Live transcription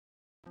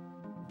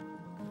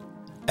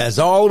As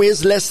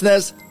always,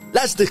 listeners,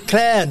 let's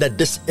declare that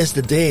this is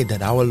the day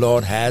that our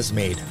Lord has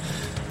made.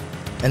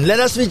 And let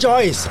us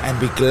rejoice and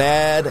be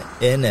glad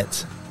in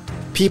it.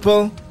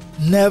 People,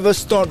 never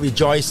stop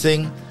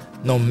rejoicing,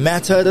 no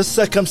matter the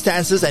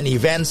circumstances and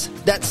events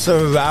that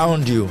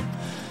surround you.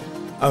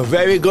 A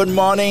very good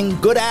morning,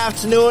 good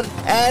afternoon,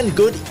 and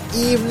good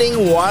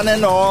evening one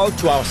and all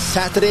to our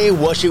Saturday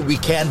Worship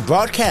Weekend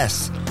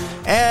broadcast.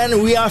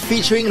 And we are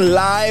featuring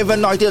live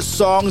anointed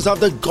songs of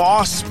the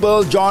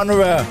gospel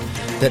genre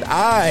that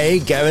I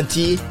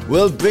guarantee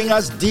will bring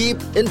us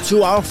deep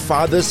into our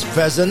Father's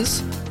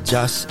presence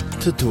just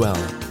to dwell.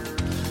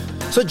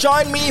 So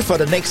join me for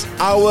the next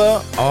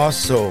hour or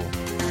so.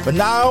 But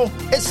now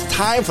it's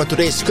time for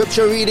today's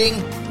scripture reading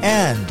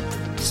and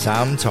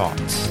some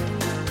thoughts.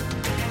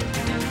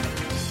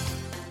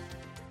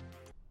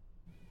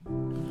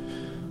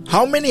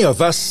 How many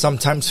of us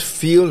sometimes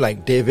feel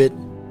like David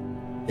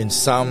in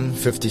Psalm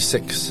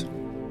 56?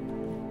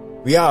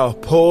 We are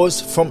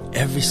opposed from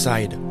every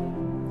side.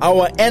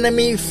 Our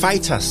enemy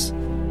fights us,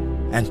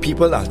 and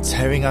people are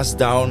tearing us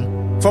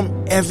down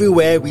from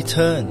everywhere we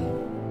turn.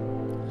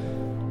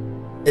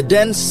 It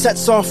then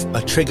sets off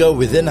a trigger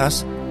within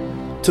us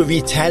to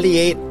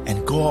retaliate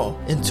and go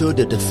into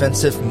the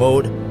defensive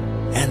mode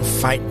and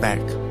fight back.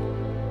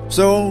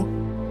 So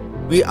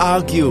we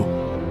argue,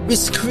 we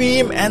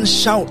scream and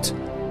shout,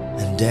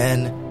 and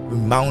then we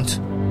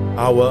mount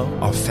our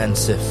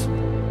offensive.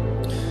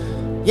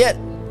 Yet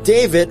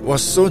David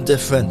was so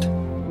different.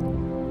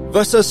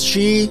 Verses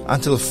 3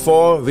 until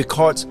 4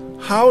 records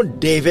how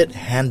David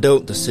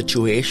handled the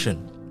situation.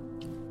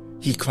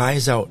 He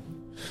cries out,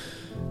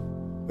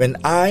 "When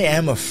I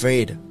am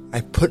afraid, I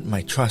put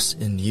my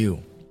trust in you.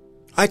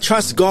 I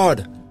trust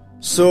God,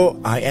 so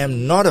I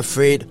am not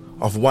afraid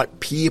of what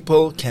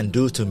people can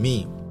do to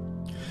me.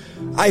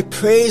 I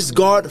praise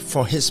God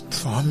for His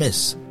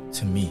promise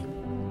to me."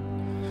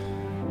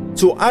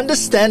 To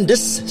understand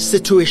this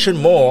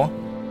situation more,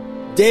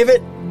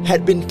 David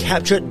had been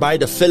captured by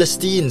the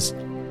Philistines,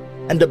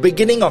 and the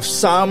beginning of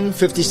Psalm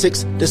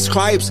 56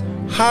 describes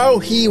how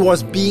he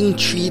was being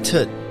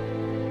treated.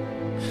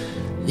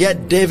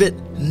 Yet David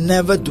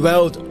never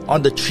dwelled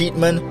on the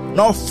treatment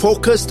nor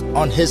focused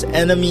on his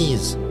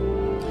enemies.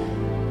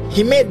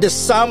 He made the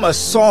psalm a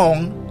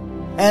song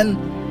and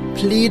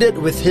pleaded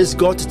with his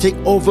God to take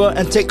over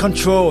and take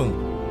control.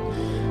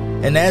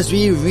 And as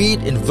we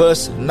read in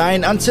verse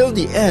 9 until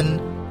the end,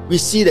 we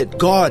see that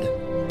God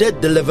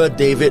did deliver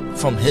David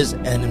from his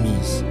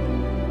enemies.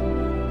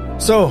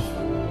 So,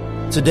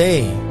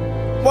 today,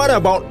 what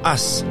about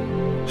us?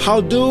 How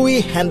do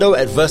we handle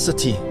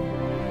adversity?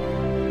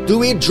 Do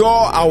we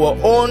draw our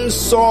own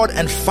sword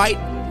and fight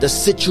the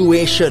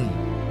situation?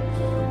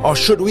 Or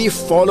should we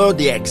follow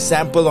the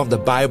example of the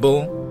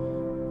Bible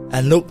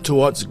and look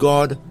towards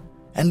God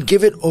and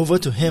give it over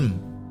to Him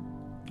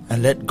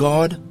and let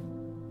God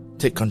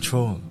take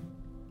control?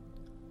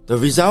 The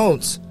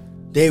results,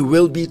 they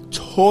will be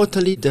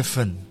totally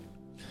different.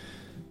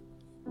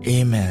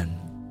 Amen.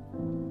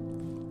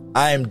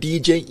 I am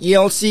DJ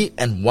ELC,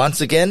 and once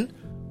again,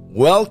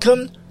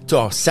 welcome to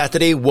our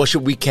Saturday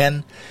Worship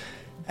Weekend,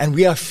 and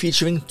we are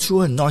featuring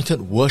 2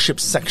 anointed worship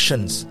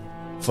sections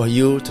for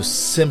you to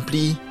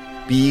simply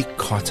be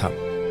caught up.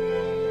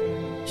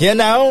 Here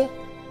now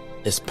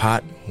is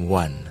part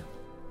 1.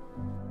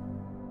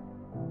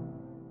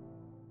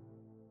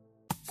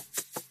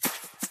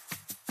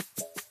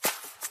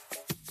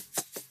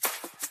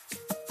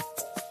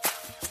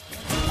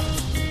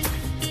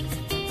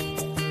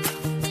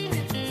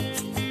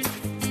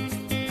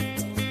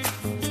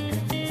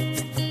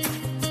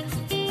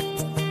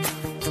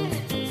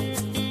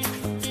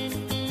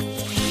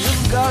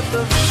 Got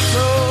the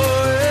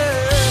victory,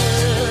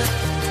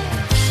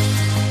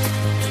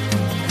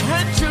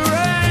 and you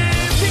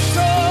reign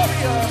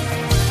victorious.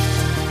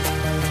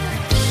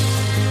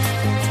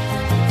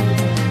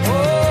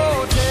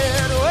 Oh,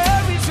 dead,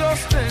 where is your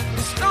strength?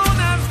 The stone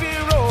has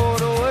been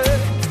rolled away.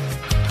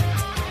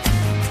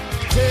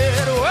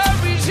 Dead, where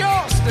is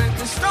your strength?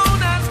 The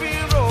stone has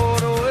been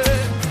rolled away.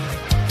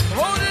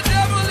 Oh, the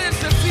devil is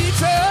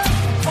defeated.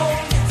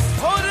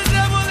 Oh, the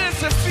devil is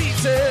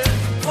defeated.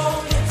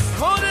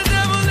 Oh, the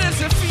devil is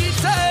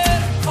defeated.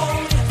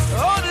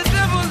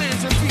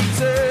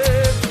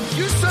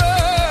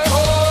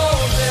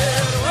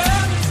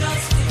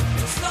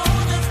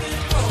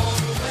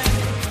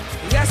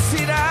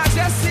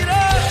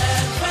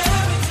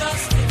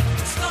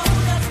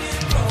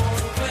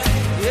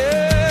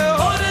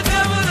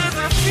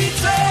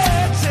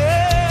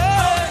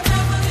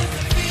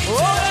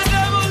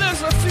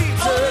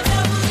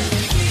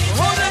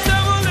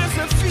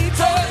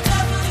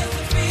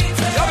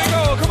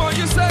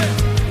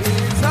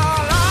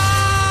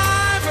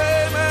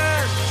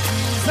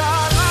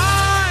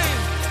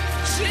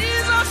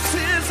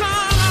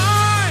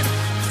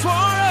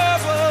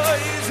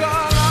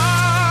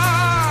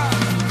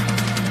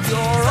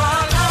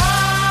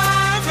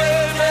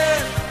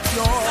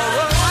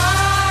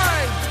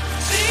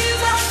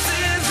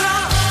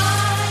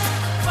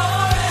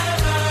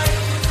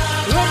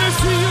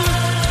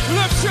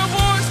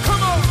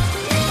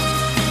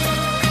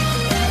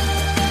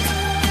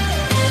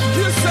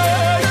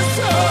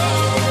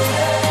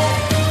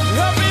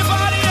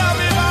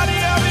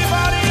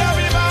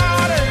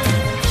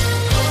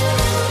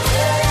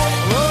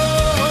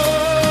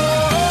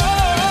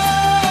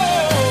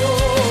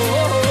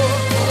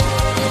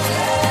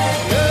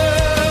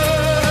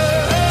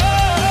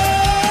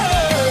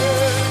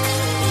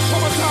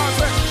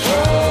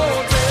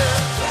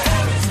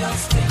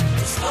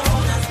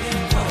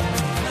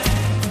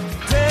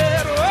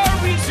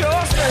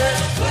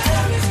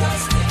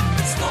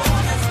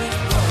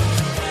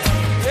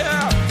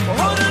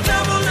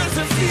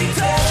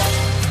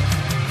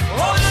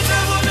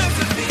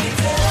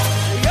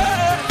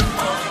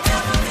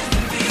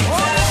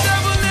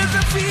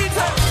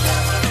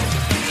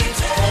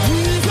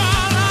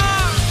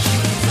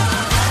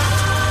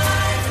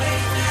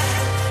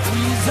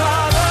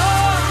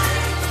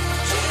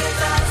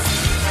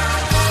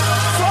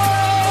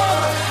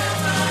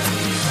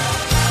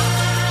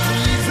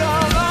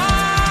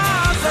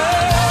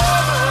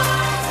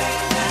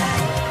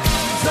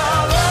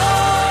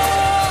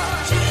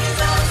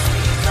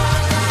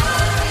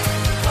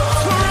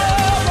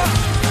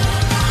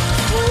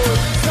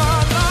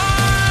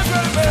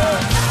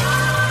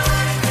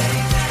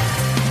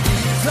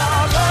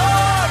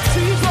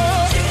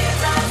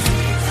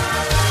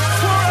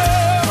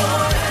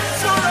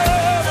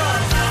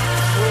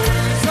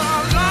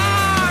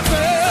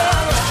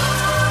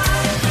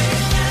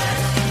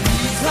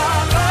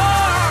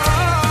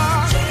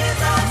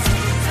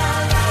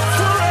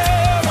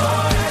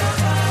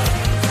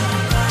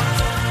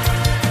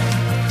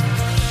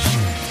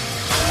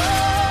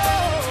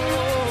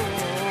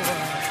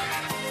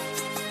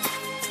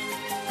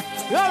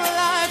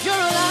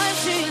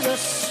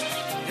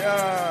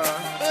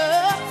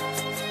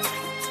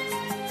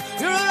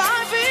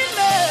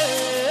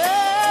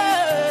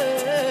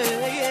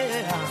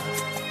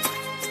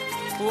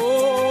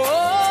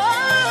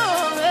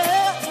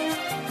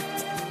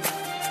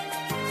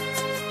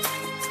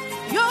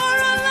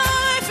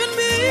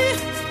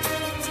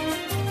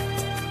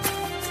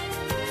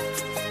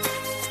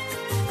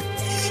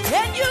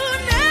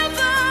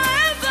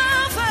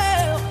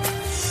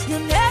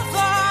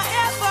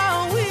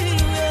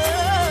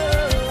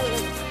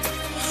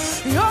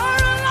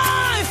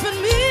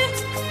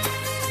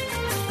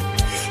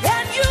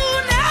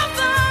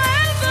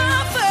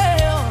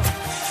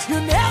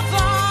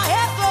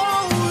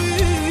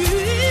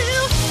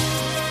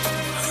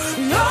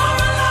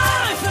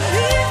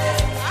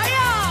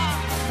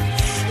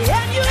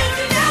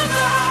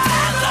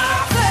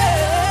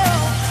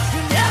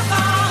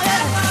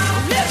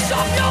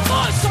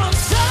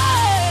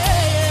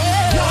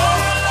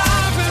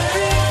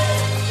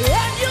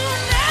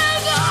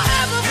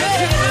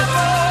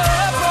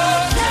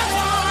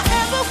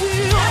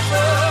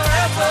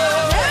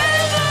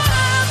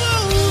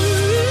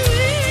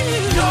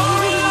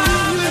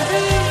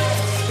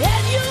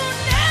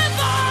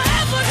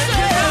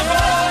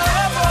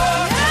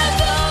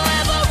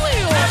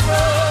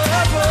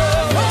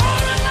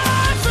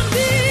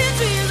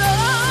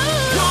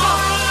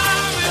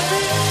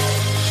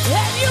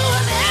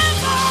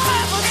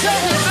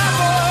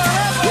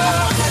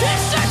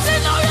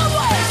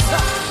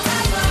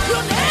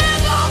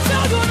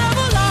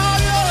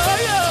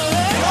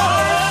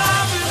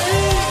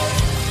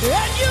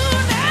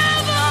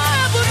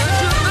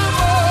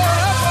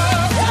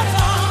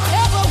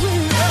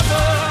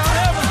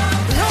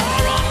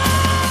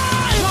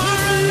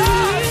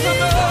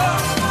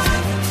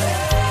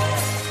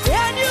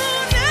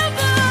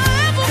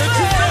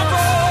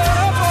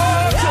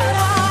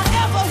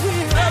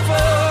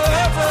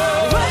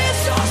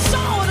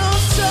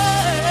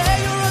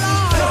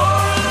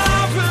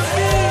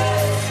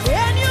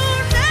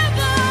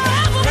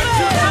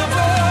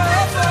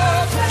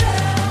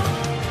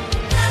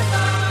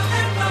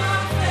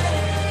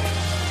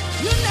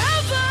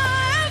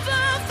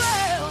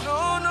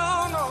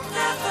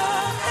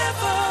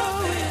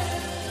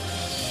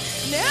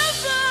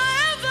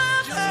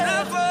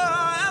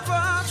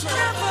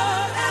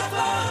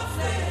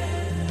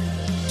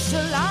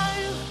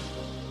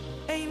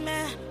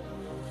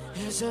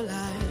 is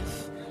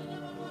alive.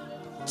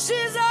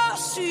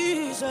 Jesus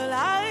is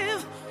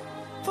alive.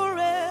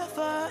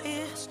 Forever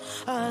is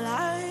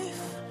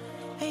alive.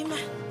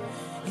 Amen.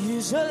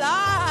 He's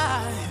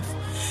alive.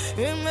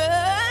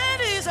 Amen.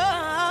 He's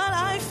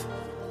alive.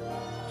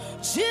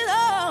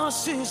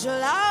 Jesus is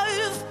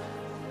alive.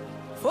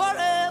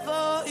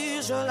 Forever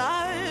is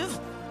alive.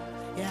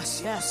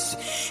 Yes, yes.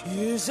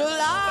 He's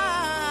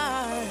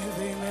alive.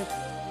 Amen.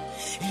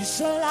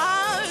 He's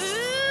alive.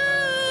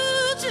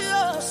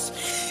 Jesus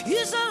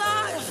is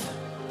alive.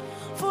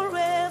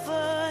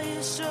 Forever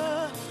is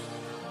alive.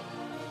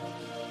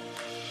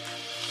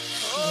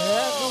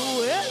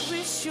 Where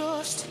is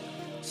your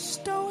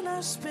stone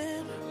has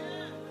been?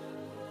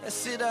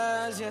 Yes, it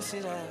has. Yes,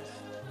 it has.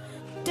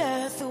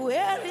 Death,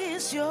 where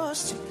is your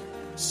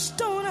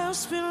stone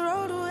has been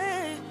rolled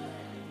away?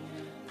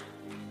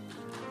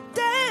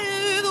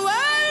 Death,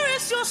 where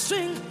is your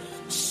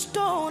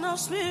stone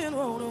has been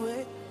rolled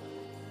away?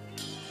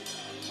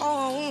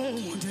 Oh,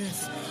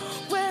 death,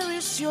 where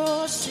is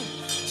your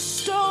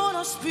stone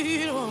has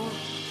been rolled away?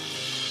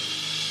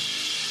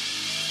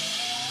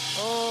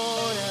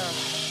 Oh, yeah.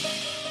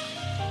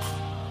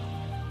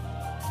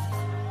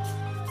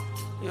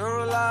 You're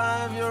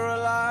alive, you're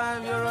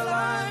alive, you're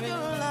alive,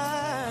 you're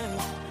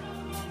alive.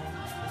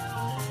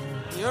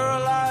 You're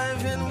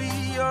alive in me,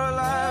 you're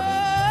alive.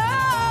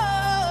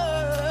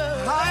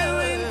 I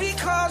win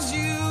because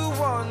you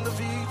won the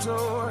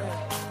victory.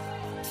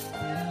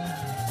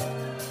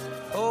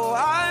 Oh,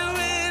 I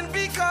win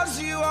because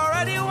you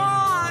already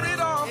won it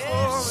all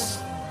for me.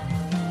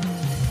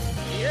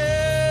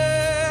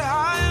 Yeah,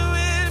 I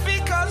win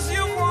because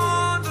you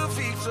won the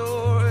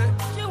victory.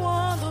 You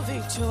won the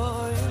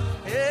victory.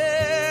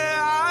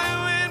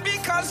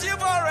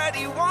 You've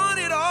already won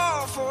it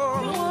all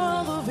for me.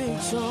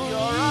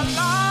 You're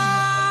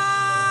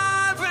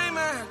alive,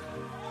 amen.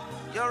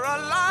 You're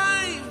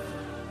alive.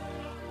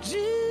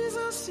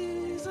 Jesus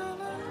is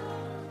alive.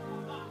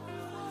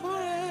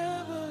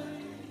 Forever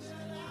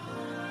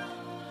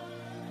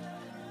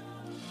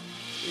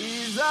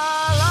He's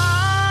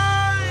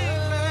alive,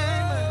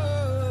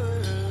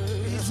 amen.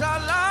 He's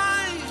alive.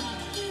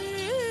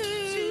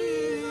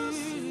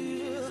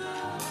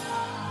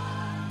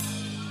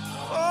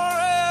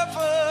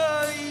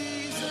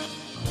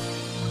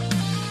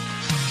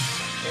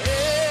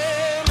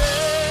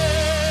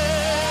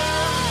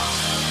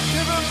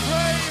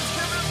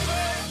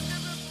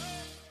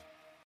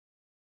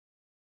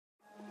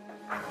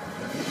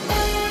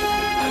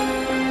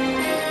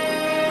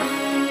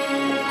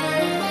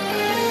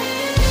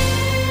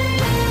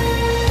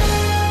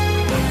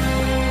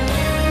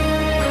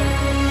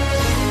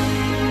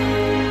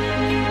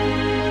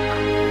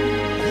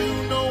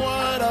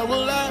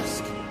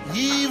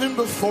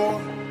 Before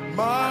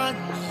my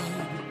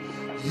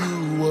need, you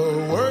were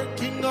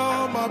working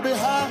on my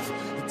behalf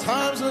at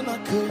times when I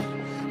could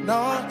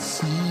not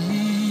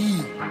see.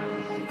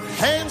 Your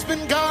hand's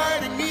been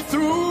guiding me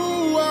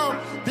throughout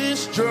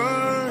this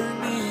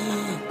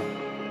journey.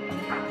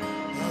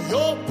 Now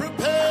you're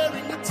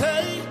preparing the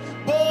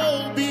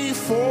table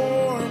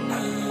before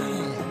me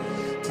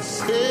to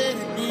sit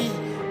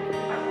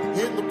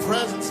in the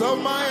presence of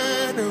my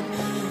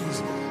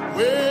enemies.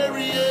 Where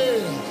he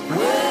is,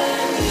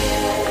 where he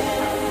is.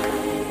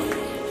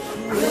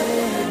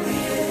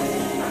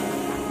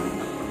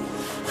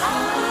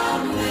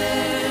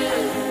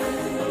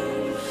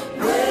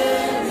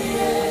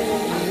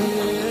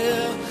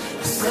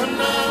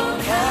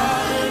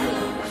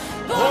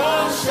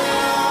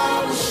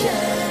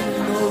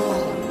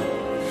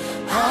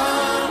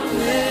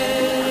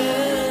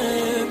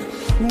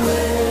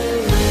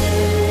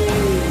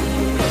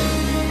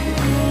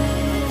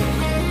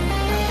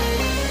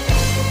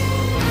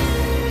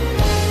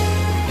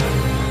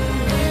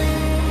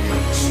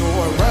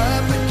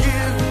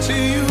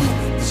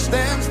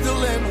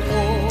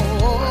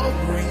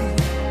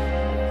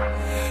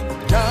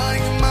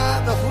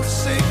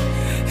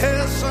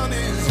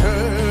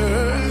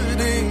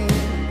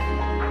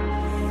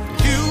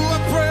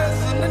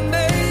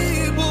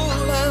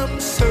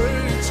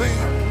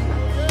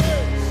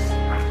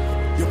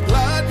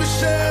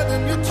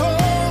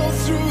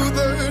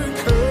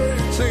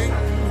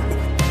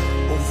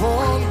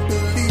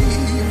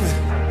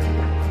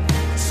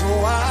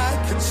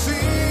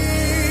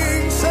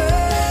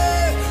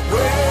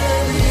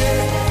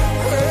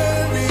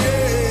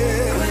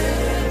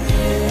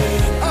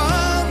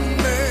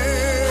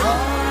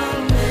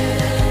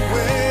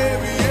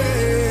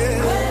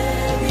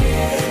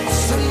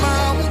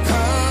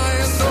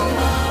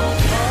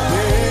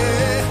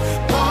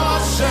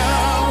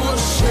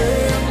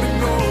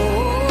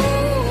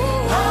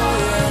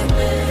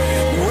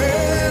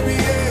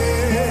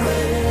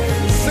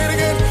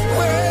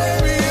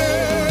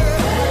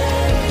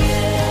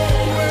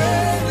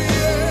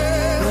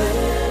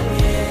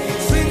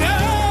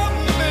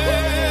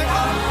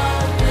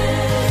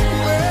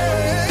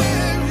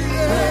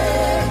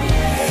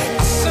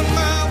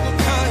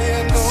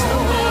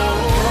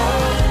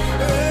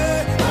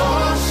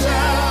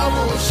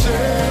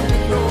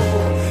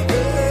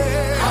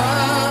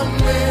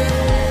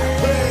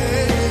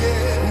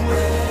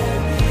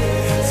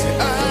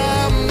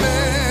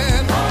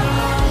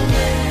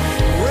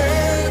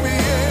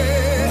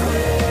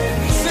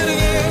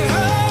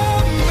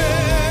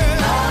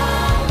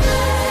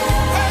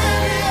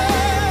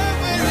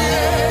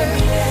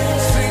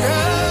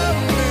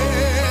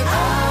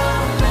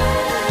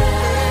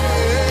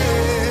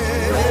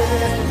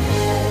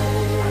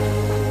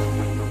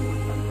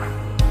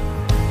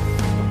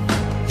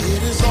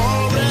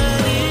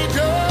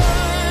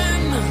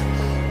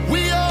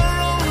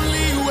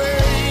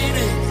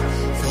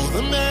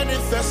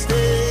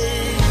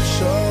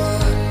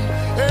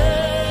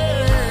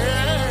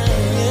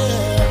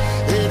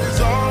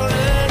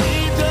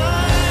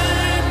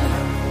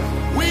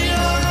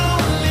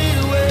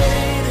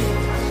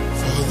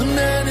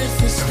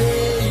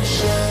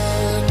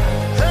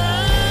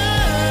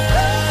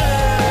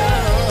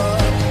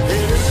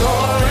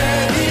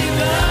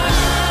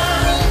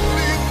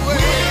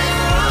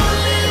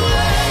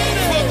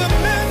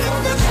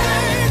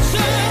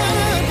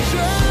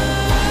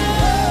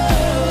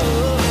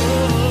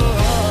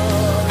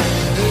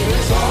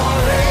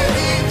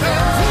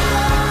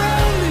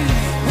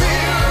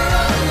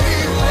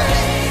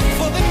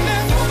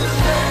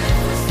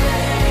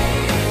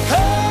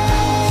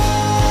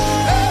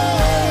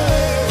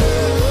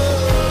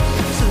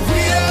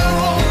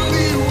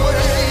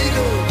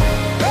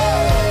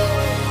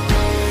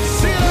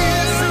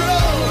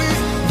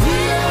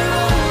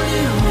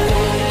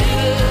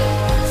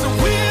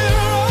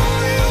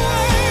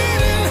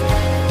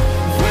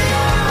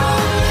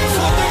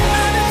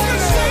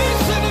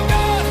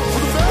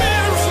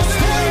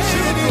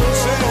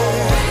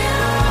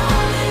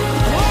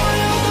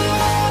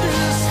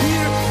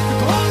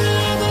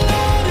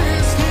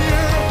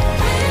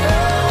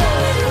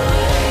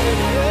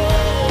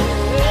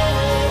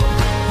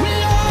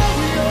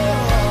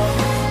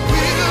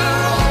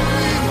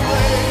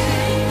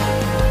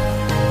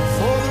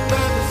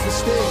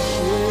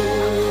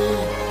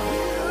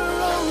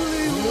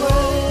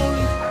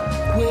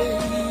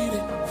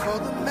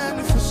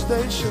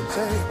 salvation.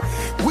 Say,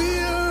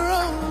 we're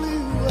only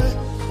way.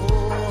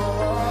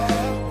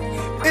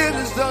 Oh, it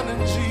is done in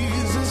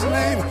Jesus'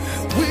 name.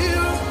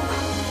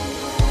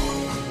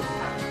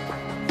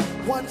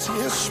 Once he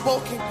has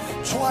spoken,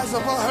 twice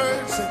have I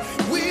heard. Say,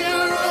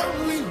 we're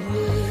only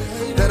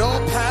way. That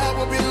all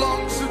power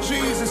belongs to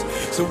Jesus.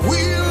 So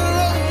we're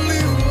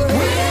only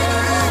way.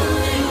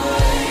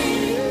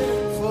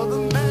 For the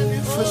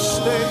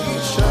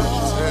manifestation.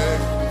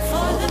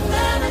 For the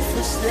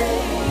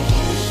manifestation.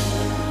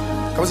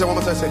 Come on, say one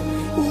more time. Say,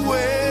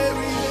 where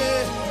he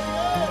is.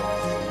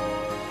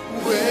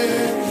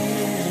 Where he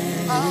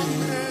is.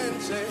 Amen.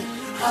 Say,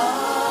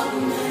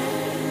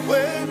 amen.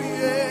 Where he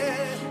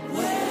is.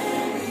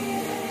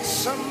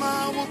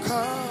 Somehow will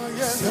come,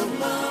 yeah.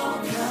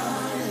 Somehow will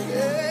come,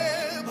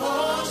 yeah.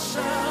 More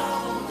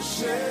shall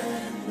share.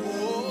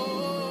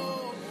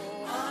 Oh,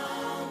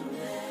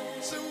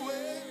 amen. So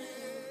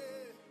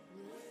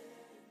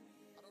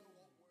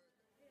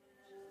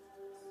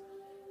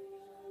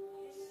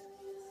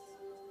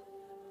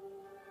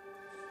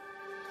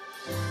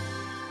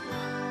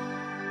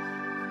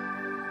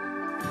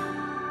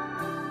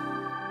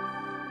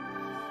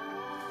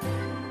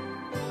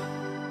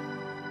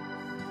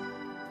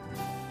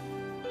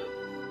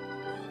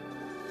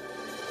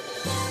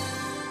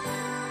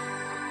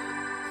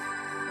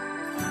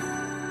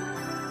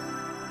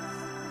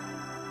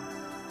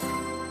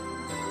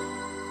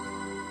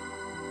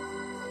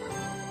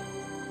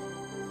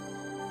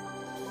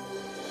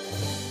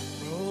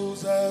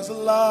as a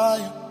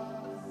lion,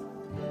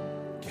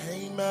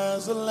 came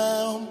as a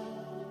lamb,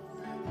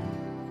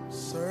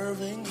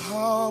 serving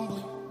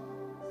humbly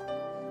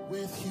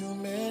with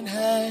human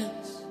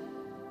hands,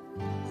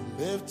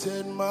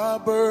 lifted my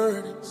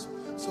burdens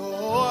so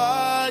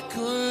I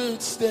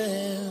could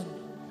stand.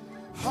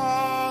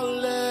 Hallelujah.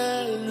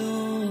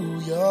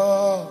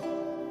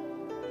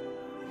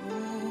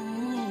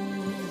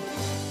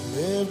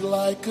 Lived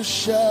like a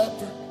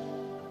shepherd,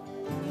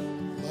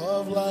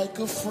 loved like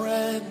a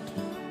friend,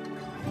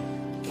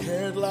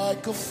 cared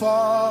like a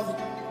father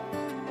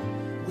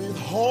with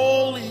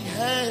holy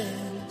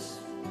hands.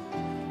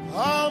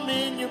 I'm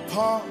in your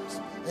palms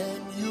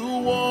and you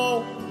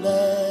won't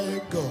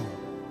let go.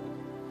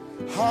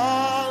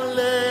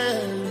 Hallelujah.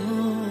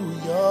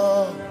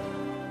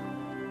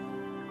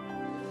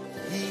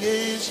 He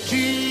is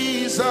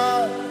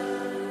Jesus.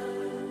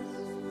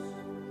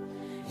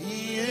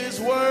 He is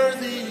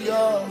worthy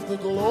of the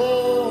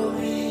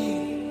glory.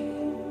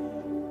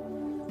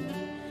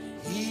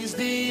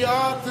 The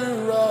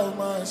author of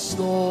my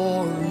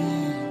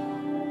story.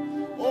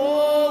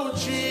 Oh,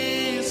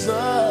 Jesus,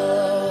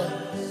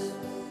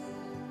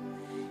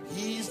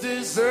 he's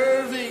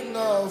deserving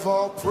of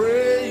all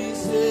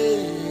praises.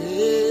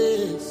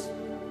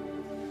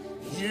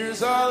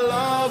 Here's our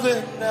love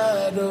and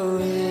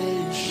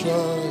adoration.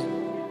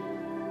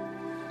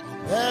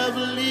 I'll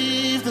never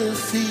leave the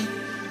feet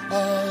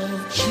of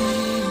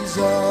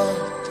Jesus.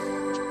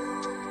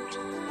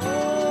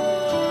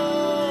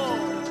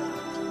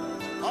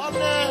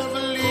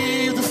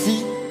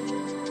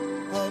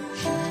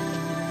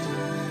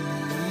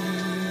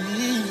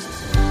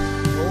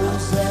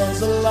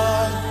 As a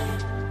lion,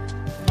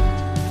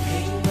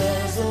 came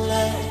as a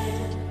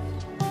lamb,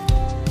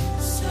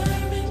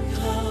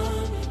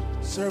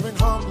 serving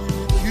humbly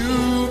with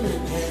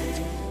human hands,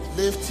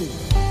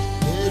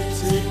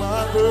 lifted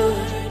my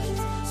burden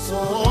so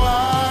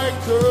I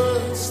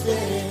could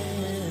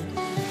stand.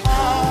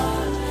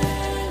 Hallelujah.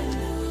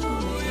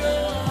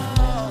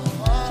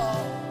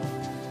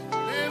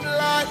 Live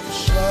like a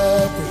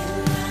shepherd,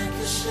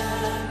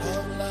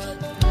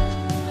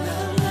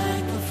 love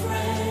like a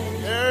friend,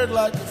 cared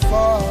like a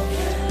father,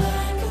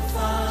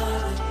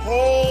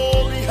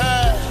 holy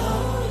hand.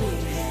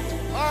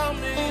 I'm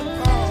in your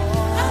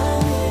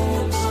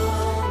palms,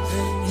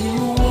 and you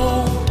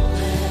won't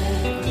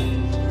let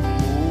go.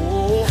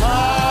 Oh,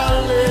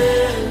 hallelujah.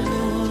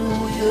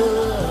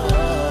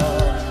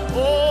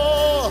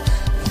 Oh,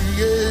 he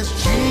is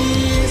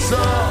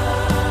Jesus.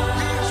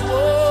 He's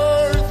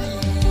worthy.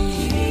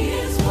 He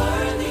is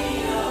worthy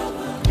of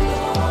the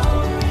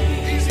glory.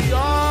 He's the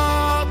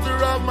author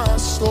of my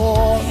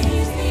story.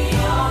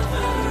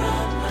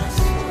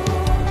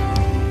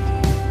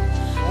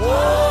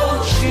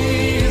 Oh,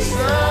 Jesus,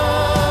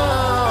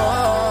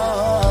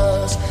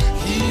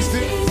 he's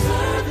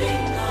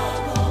deserving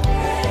of all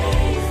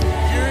praise.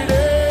 Here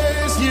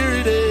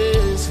it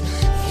is,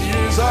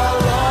 here's our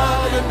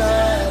love and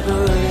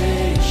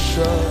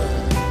adoration.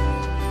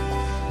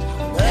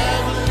 I'll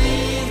never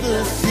leave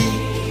the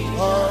feet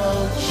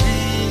of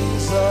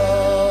Jesus.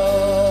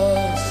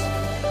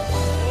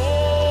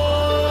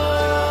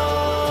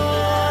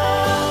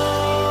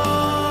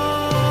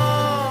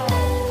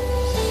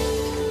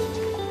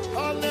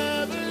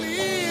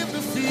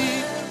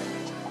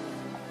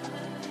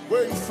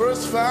 Where you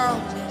first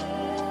found me.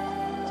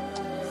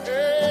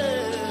 Yeah.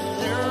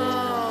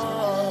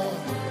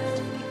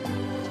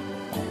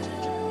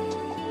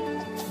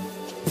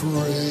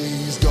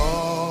 Praise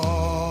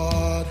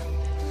God,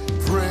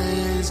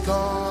 praise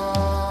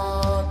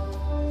God,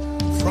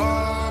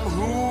 from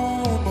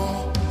whom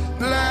all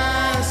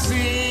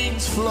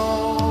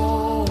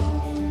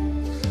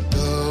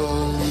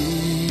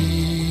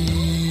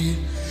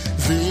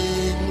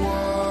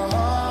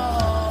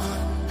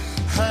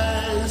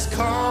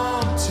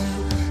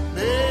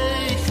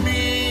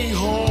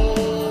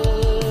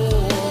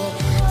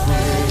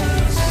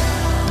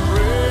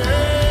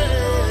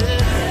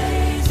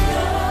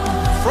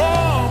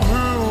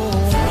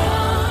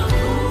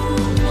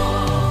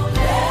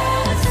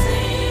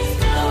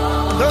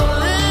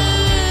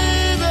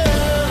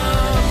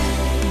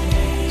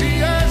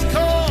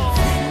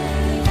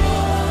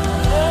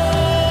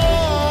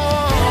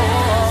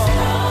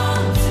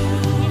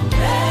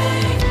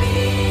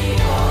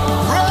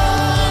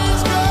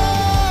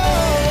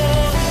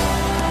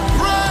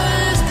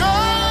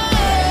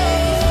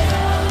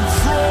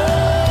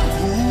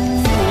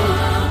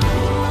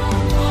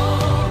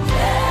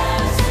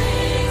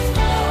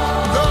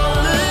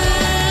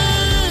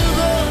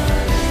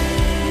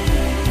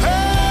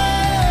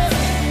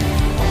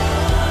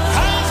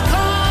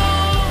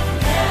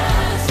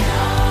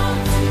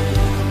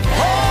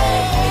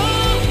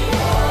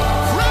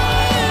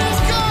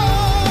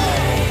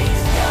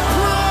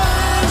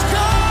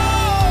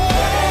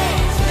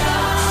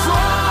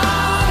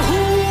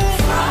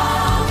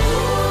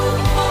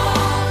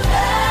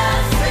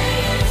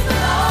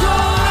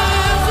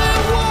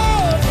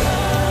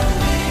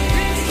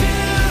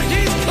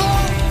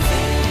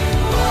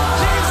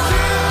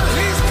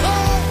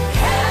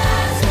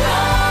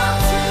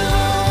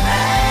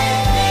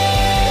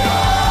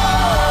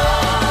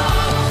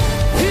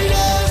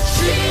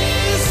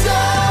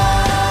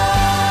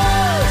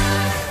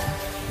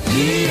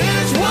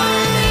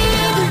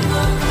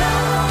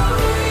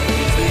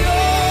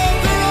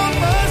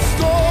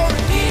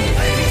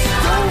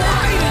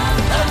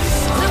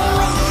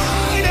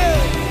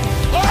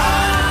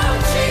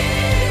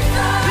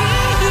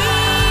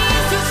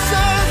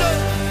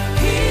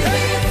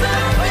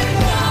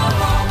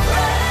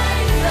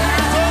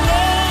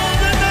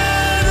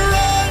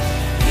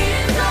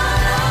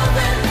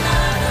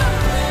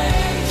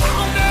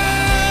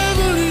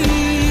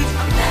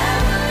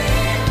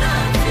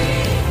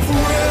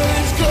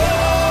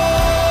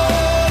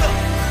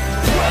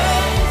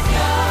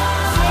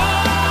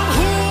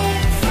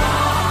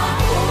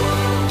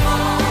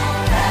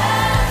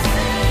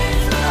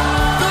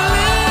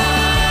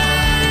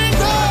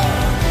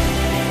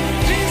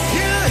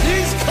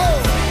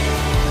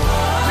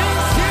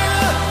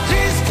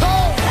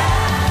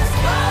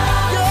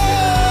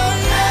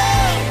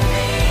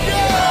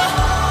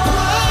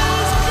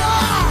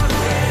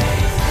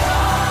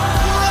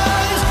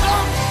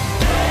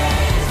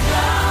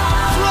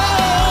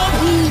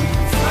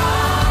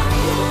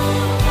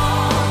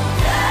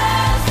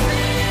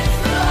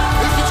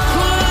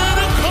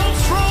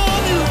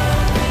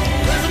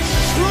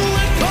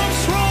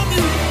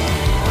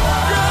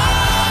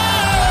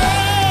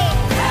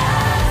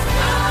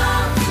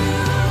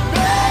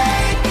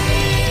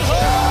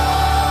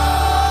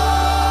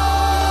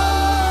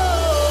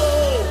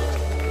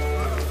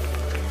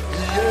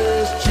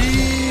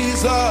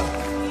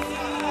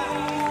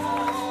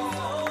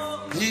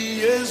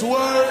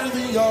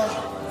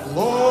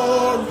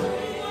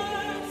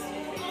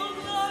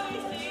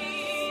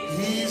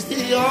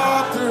the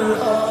author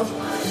of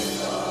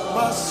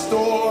my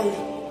story.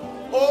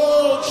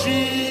 Oh,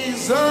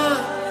 Jesus,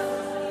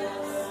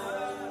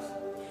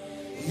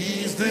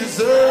 he's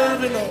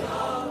deserving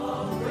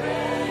of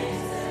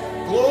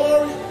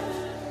glory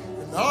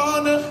and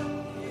honor,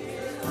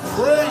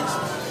 praise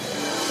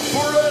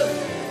forever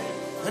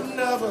and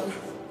never.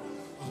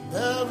 I'll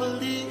never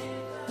leave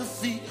the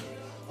feet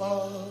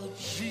of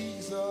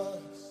Jesus.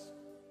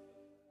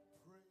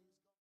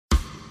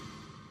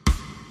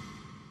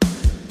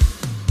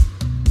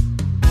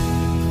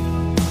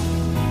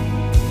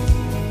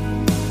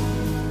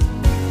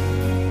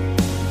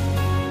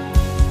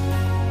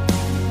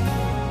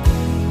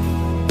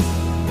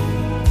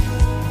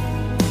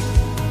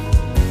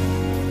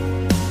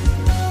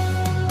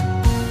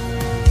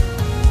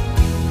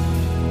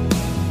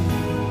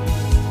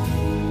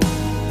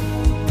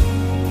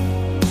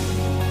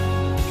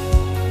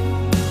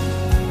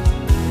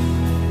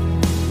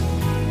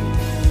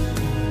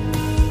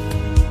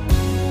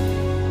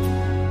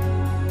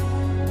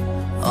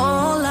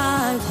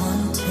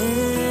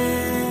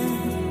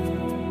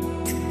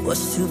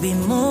 Was to be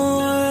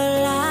more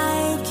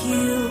like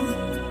you.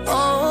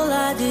 All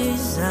I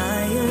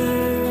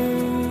desired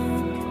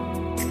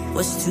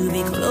was to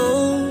be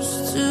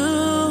close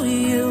to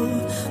you,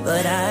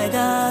 but I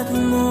got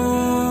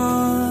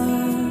more,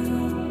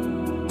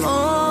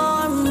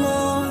 more,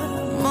 more,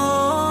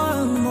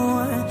 more,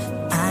 more.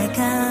 I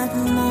got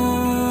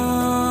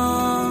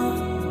more,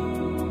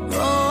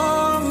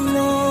 more,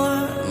 more,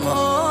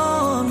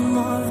 more,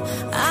 more.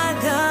 I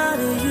got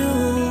you.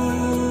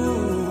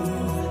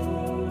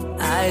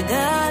 I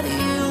got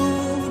you,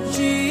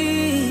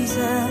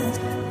 Jesus.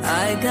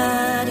 I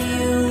got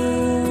you.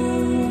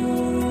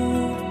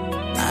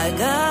 I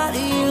got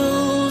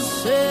you,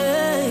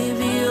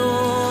 Savior.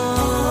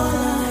 All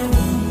I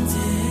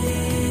wanted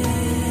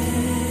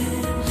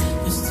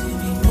was to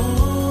be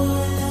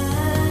more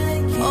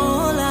like you.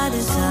 All I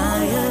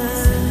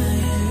desired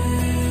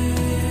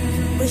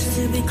was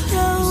to be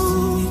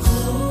close,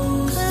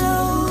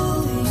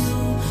 close,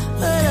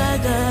 but I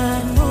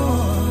got more.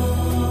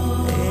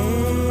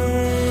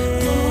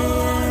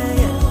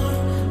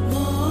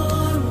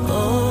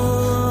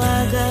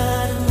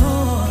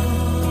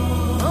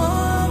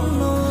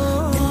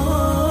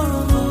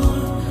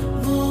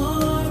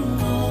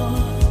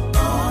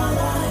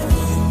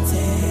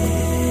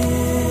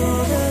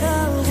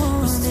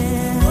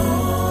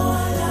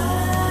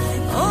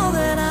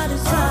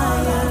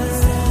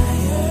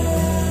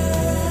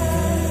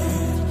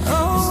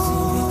 Oh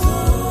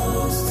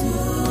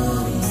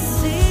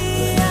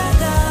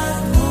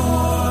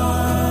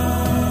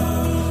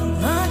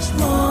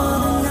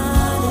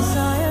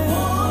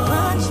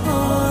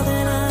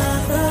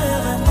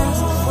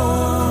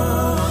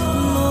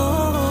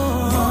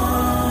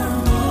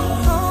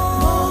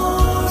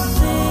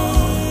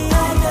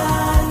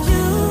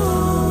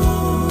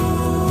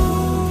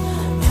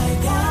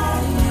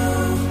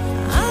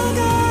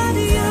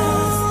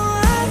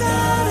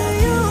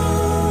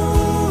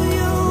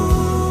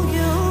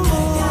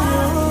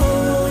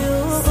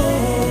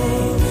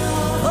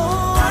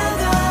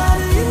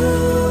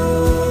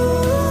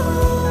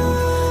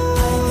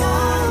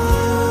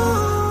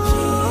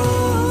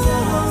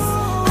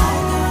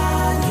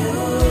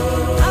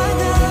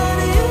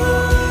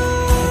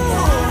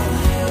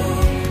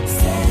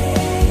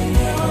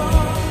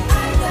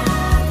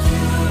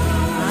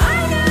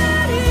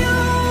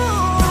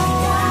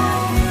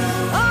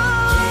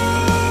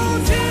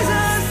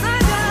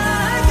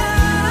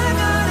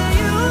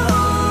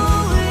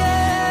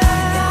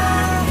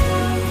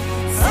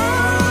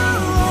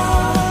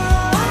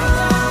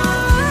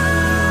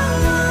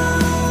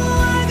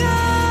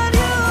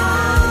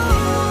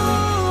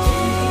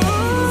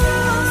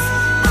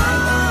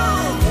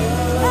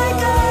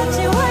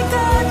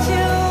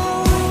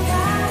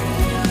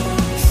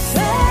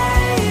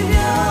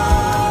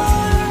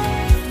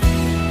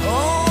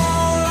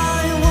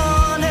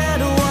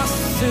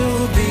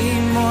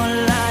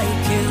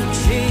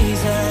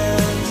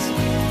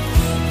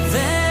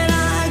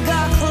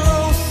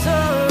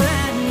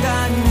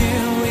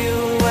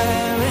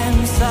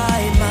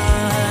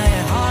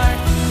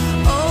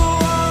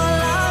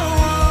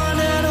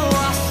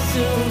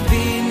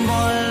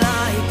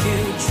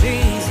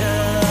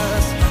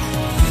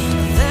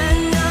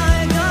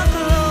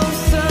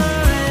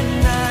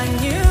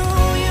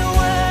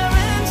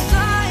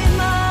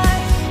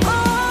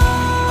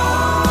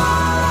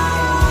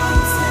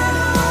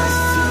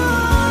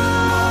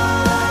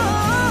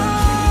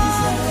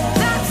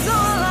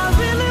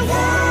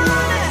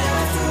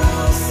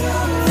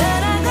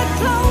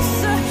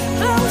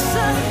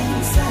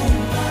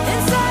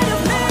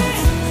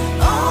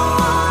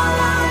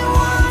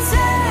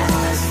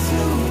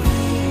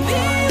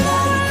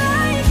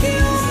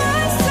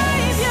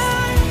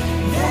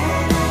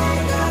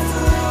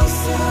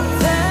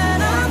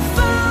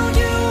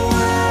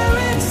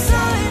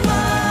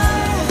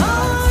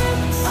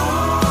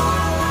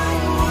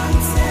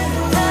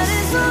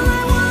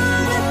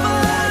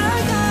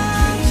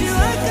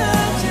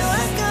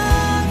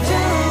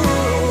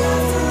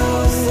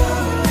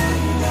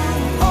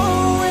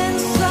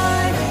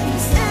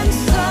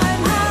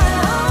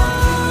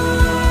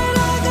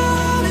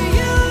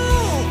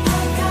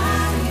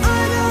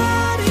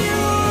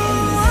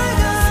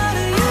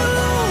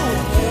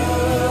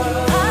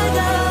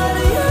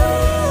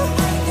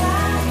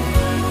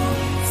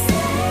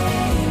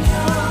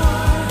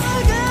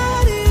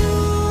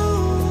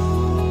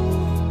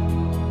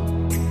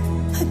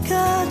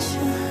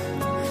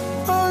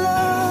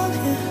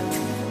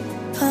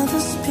Father,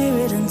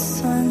 Spirit, and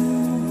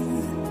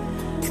Son.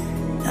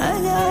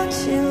 I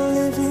got you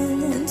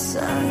living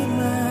inside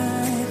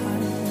my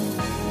heart.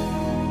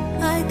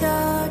 I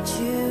got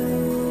you.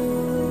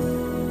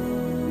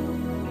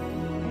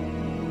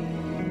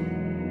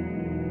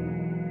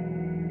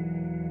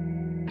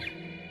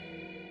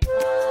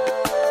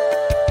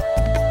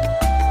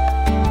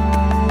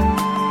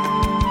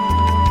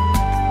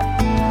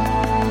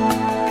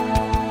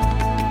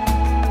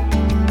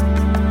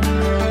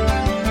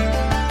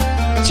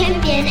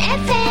 Champion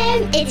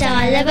FM, it's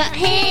all about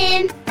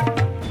him.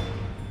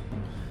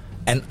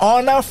 And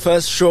on our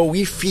first show,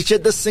 we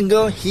featured the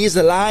single He's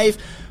Alive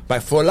by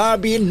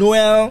Folabi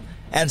Noel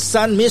and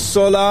son Miss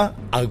Sola,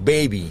 Our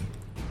Baby.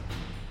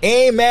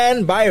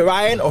 Amen by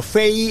Ryan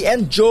Ofei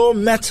and Joe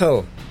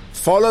Metal,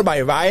 followed by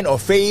Ryan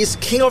Ofei's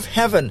King of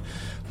Heaven,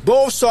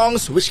 both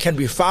songs which can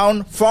be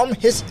found from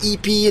his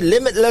EP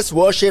Limitless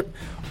Worship,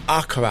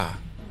 Accra.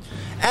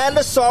 And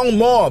the song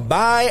More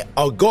by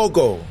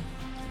Agogo.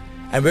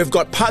 And we've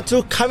got part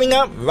 2 coming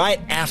up right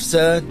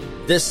after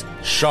this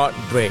short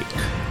break.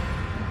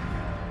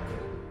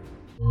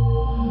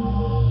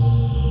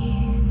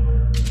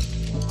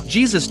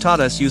 Jesus taught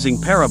us using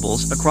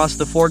parables across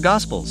the 4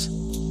 Gospels.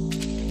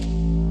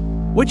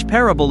 Which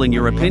parable, in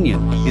your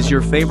opinion, is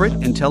your favorite,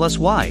 and tell us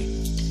why?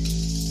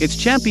 It's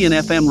Champion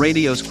FM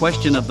Radio's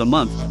Question of the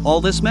Month,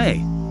 all this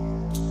May.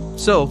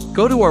 So,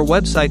 go to our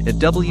website at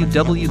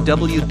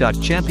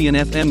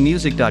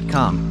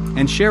www.championfmmusic.com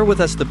and share with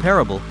us the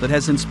parable that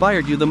has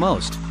inspired you the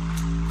most.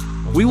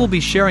 We will be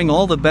sharing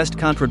all the best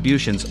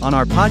contributions on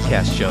our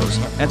podcast shows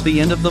at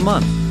the end of the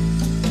month.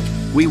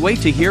 We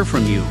wait to hear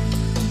from you.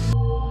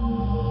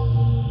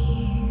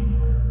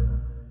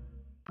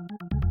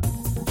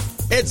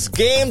 It's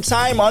game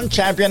time on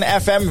Champion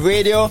FM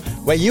Radio,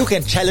 where you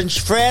can challenge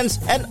friends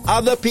and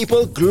other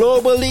people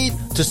globally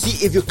to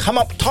see if you come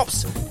up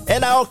tops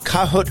in our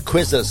Kahoot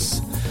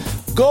quizzes.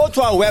 Go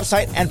to our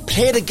website and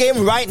play the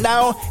game right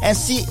now and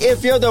see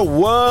if you're the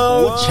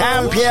world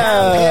champion.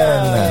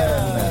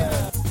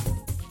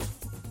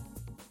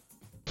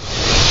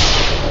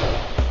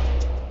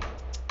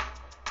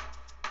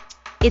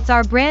 It's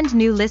our brand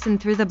new Listen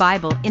Through the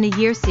Bible in a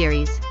Year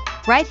series,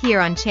 right here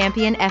on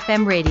Champion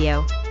FM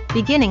Radio,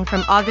 beginning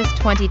from August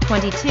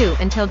 2022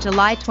 until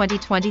July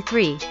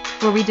 2023,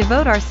 where we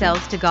devote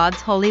ourselves to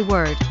God's holy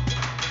word.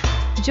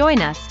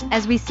 Join us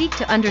as we seek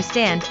to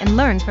understand and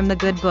learn from the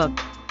good book.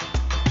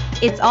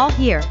 It's all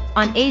here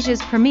on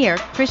Asia's premier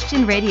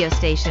Christian radio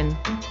station.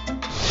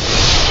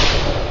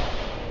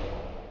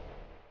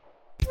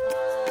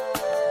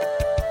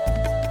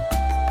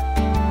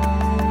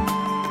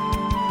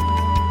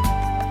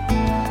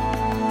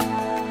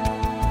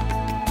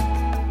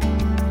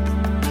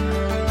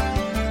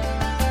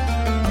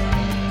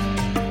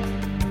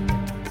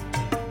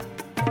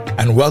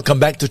 And welcome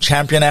back to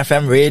Champion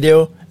FM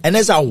Radio. And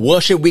it's our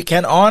worship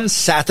weekend on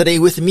Saturday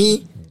with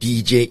me,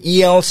 DJ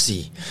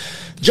ELC.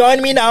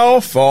 Join me now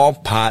for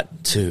part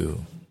 2.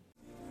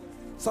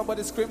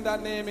 Somebody scream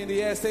that name in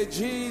the air. Say,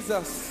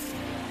 Jesus.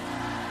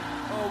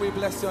 Oh, we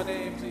bless your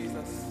name,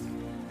 Jesus.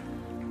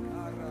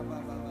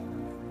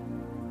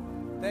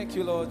 Thank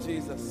you, Lord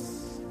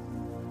Jesus.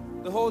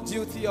 The whole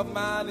duty of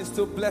man is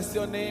to bless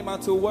your name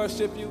and to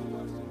worship you.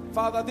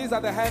 Father, these are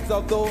the hands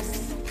of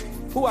those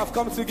who have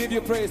come to give you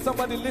praise.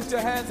 Somebody lift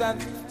your hands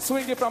and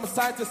swing it from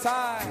side to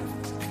side.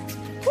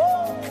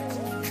 Woo!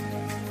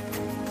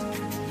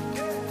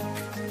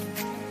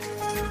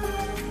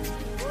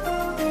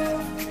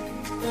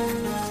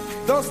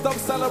 Don't stop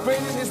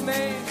celebrating his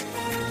name.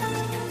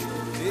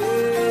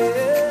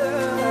 Yeah.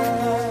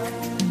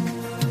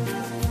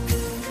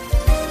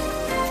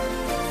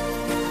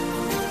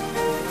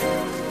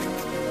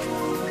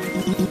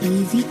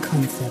 Easy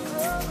Concepts.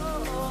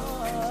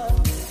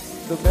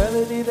 The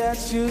melody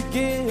that you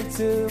give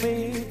to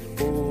me,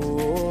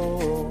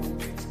 oh,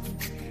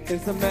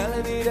 it's the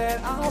melody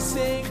that I'll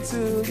sing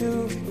to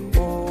you,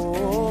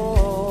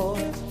 oh,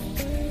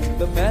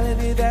 the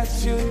melody that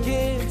you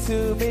give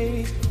to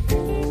me,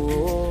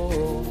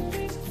 oh,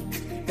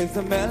 it's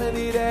the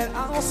melody that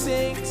I'll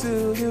sing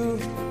to you,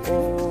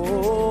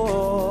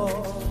 oh,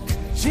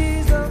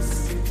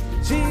 Jesus,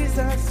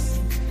 Jesus,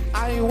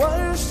 I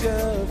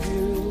worship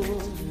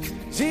you,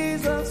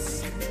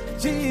 Jesus,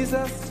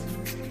 Jesus,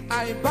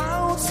 I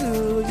bow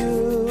to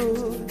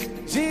you,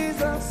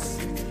 Jesus,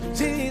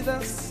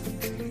 Jesus,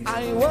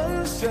 I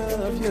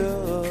worship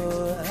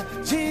you,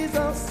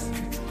 Jesus,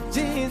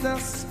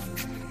 Jesus,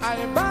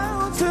 I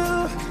bow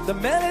to the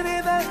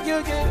melody that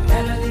you give,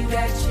 melody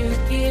that you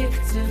give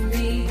to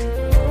me.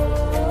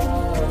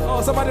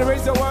 Oh, somebody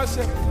raise your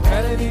worship.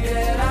 Melody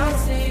that I'll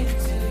sing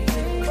to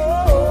you.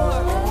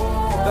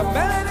 Oh, the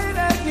melody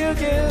that you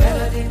give,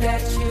 melody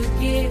that you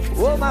give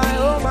to oh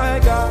my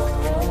God.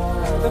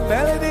 The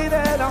melody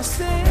that I'll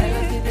sing.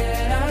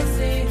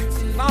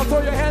 Now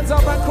throw your hands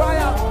up and cry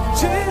out,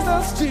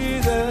 Jesus,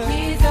 Jesus,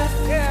 Jesus,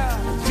 yeah,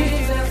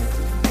 Jesus,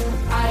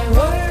 I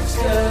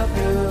worship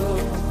you.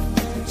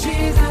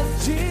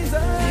 Jesus,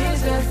 Jesus,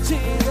 Jesus,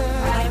 Jesus,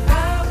 I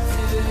bow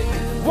to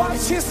you.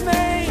 What's his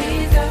name?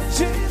 Jesus,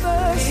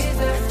 Jesus,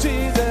 Jesus,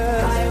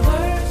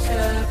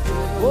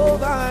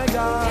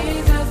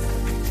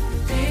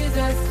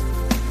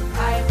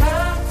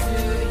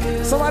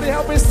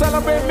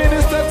 celebrate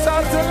Minister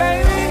Todd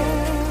Delaney.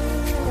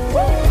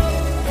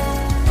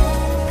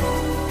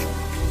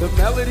 The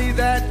melody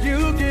that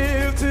you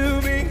give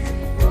to me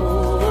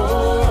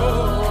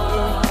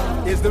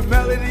is the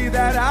melody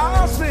that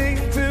I'll sing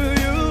to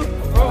you.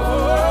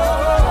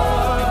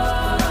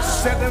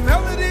 Said the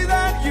melody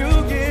that you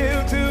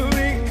give to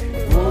me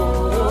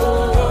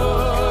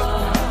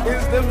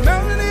is the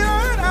melody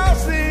that I'll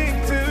sing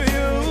to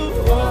you.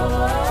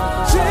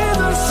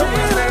 Jesus,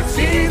 Jesus,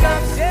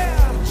 Jesus,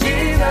 yeah.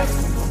 Jesus,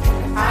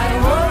 I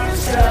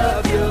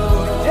worship you.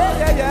 Yeah,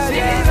 yeah, yeah,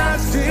 yeah.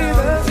 Jesus,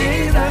 Jesus,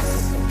 Jesus,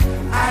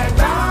 I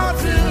bow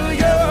to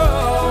you.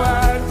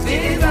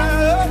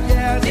 Jesus,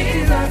 yeah,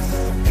 Jesus,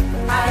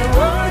 I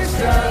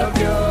worship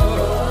you.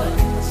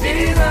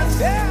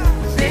 Jesus, yeah,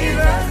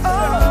 Jesus,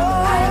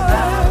 oh, I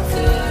bow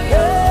to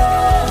you.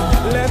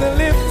 Let the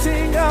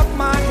lifting of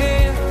my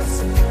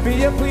hands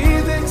be a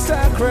pleasing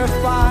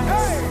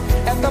sacrifice,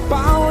 and the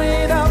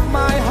bowing of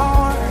my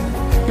heart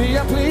be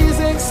a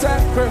pleasing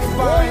sacrifice.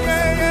 Oh,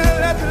 yeah, yeah.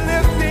 Let the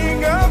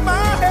lifting of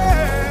my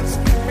hands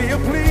be a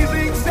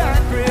pleasing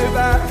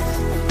sacrifice.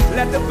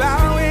 Let the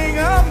bowing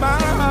of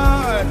my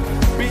heart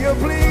be a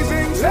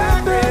pleasing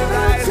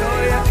sacrifice.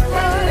 Oh, yeah.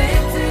 The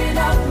lifting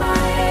of my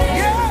hands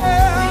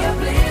be a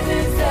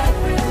pleasing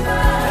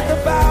sacrifice. Let the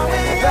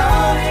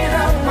bowing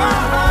of my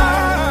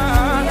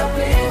heart be a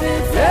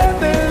pleasing let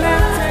the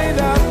lifting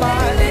of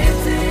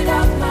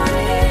my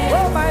hands,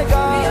 oh my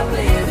God, be a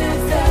pleasing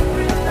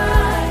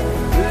sacrifice.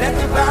 let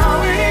the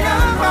bowing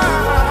of my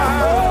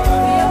heart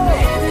Be a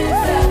pleasing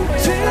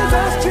sacrifice.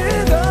 Jesus,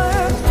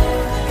 Jesus.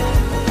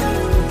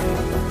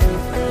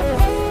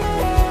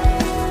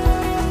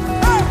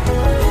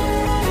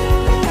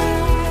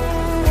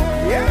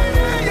 Yeah,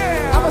 yeah,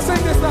 yeah. I'ma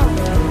sing this now.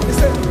 It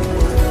says,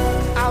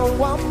 I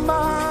want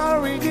my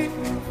redeemer.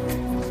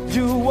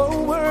 You are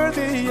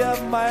worthy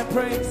of my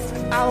praise.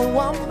 I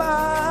want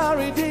my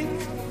redeemer.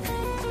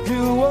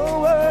 You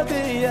are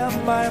worthy of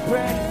my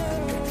praise.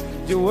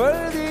 You're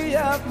worthy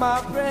of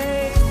my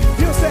praise.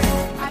 You say,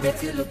 I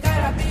bet you look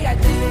at me, I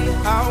did.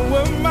 I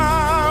want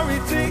my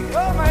redeemer.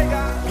 Oh my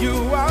God. You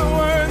are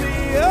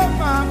worthy of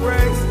my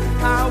praise.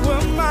 I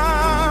want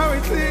my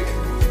redeemer.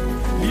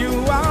 You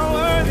are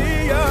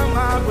worthy of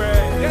my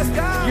praise. Yes,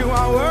 God. You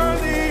are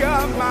worthy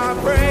of my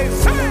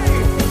praise.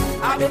 Hey!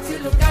 I bet you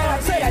look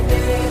at me, I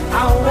did.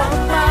 I want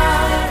my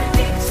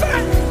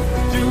redeemer.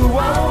 You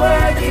are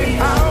worthy.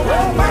 I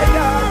want my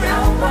God. I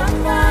want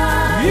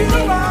my You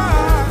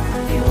are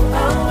You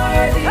are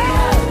worthy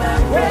of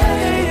my praise.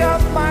 worthy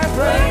of my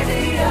praise.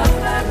 Worthy of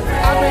my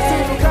praise. I bet you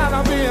look at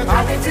me.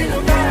 I bet you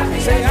look at me,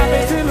 Say, I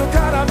bet you look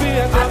at me.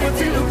 I bet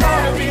you look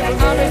at me. I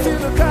bet you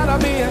look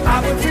at me.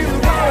 I bet you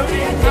look at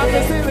me. I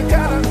bet you look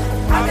at me.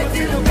 I bet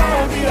you look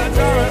at me.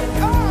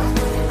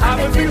 I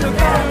bet you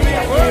look at me.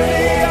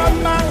 Worthy of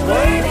my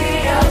praise.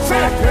 Worthy of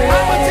my praise.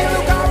 I bet you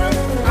look at me.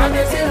 I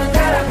bet you look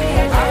at me,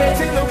 I bet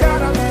you look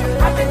at me.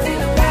 I bet you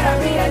look at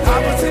me,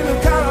 I bet you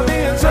look at me.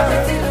 I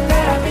bet you look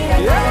at me,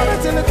 Yeah, I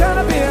bet you look at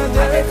me.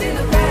 I bet you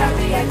look at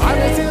me, I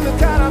bet you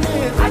look at me.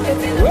 I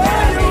bet you look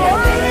at me,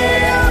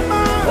 Worthy of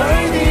my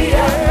Worthy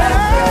of my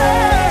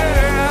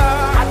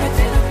praise. I bet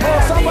you look Oh,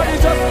 at somebody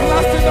just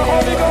blast in the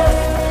Holy Ghost.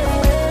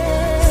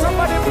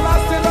 Somebody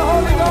blast in the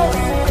Holy Ghost.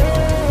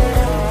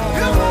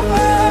 You are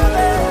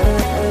worthy.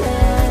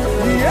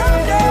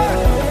 Yeah, yeah.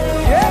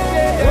 Yeah,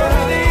 yeah.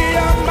 Worthy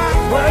of my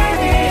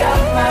Worthy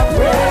of my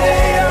praise.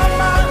 worthy of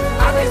my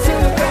I bet you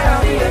look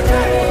at me, yeah,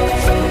 yeah.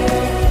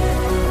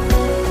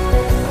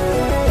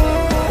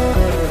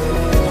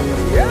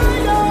 Yeah,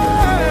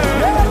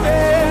 yeah,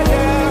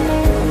 yeah.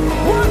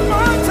 One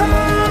more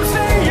time,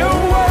 say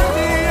you're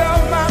worthy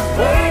of my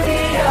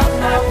worthy of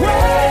my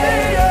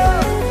praise.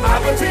 I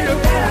bet you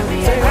look at me.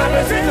 Say, I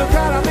bet you look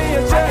at me.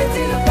 I bet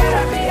you look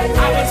at me, I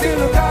bet you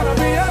look at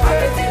me. I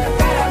bet you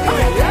look at me,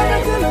 I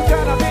bet you look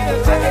at me.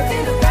 I bet you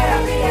look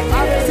at me,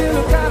 I bet you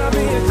look at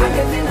me. I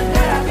bet you look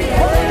at me,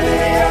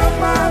 Worthy of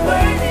my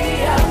worthy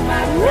of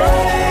my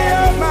worthy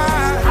of my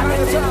I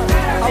bet you look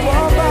at I me,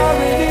 want my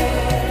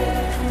redeemer.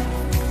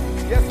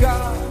 Yes,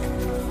 God.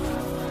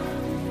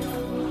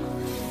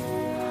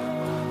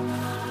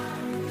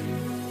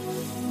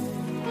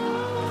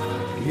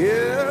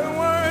 Yeah,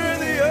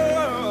 worthy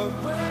of.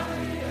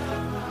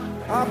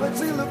 I bet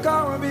you look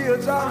at me. I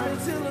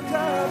bet you look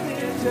at me.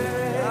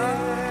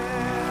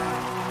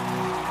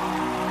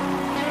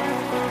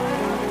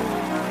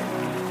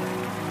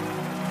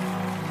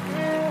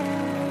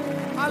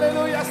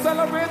 Hallelujah,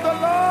 celebrate the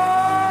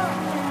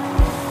Lord.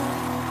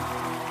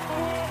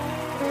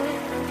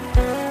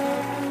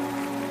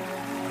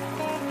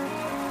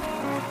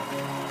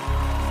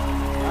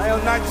 I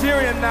am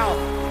Nigerian now.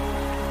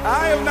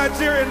 I am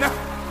Nigerian now.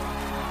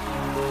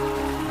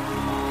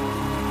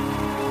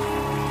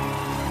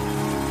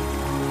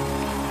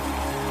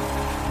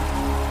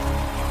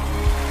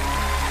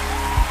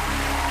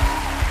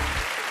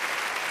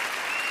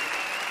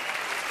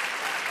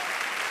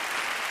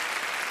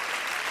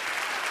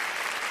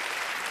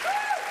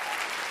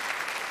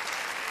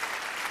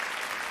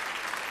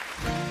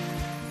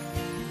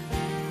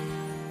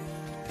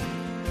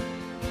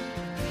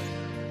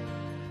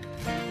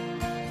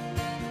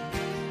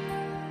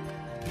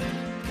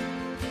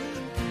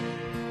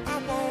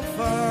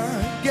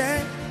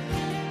 forget.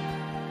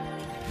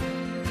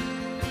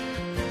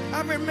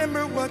 I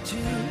remember what you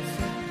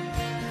said.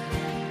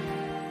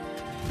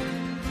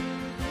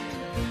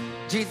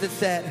 Jesus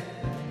said,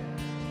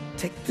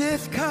 take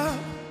this cup,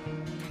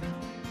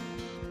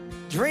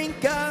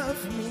 drink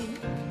of me.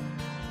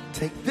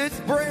 Take this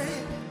bread,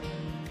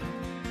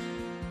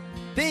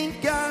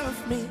 think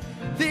of me.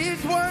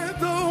 These were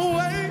the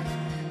words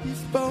you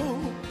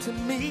spoke to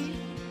me.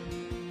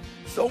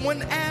 So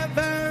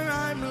whenever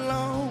I'm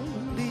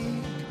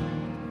lonely,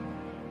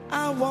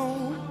 I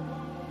won't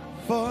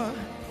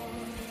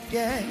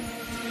forget.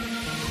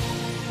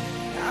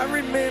 I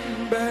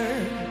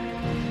remember,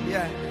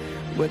 yeah,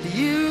 what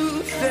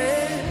you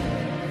said.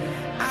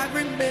 I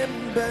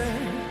remember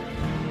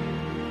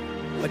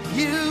what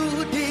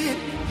you did.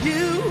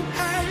 You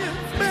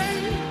have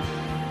made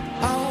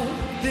all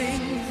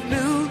things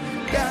new,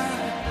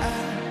 God.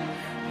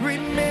 I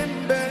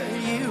remember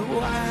you.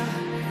 I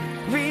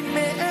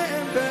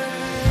remember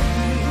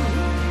you.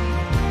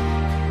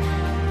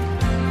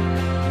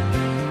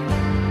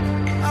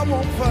 I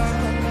won't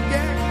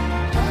forget.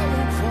 I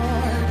won't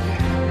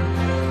forget.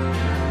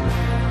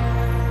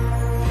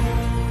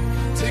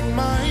 Take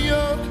my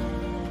yoke,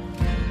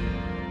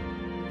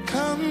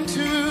 come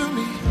to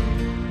me.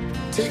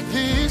 Take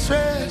this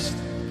rest,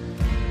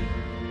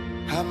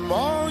 I'm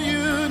all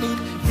you need.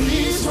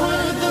 These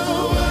were the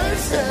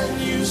words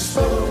that you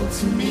spoke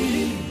to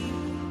me.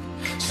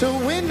 So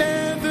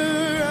whenever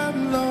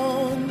I'm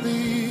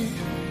lonely,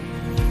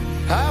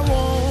 I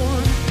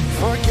won't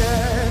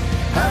forget.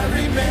 I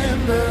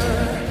remember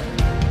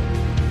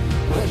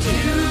what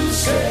you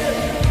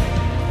said.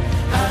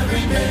 I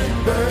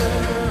remember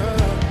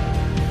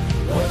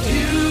what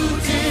you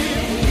did.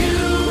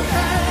 You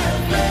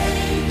have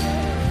made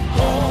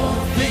all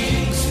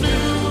things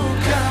new,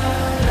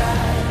 God.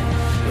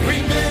 I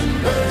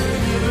remember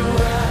you.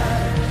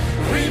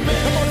 I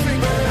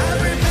remember.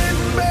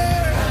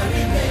 I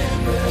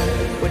remember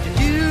what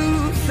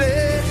you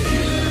said.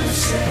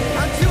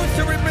 I choose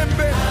to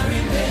remember. I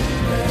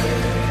remember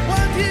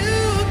what you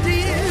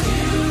did.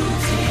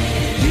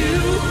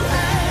 You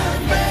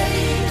have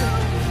made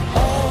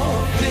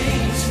all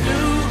things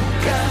new,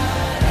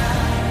 God.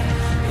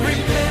 I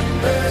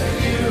remember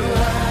you.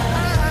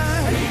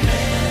 I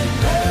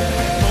remember.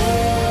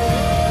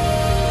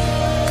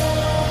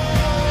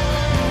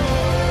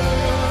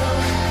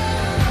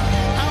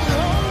 I'll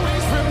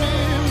always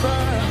remember.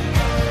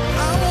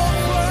 I won't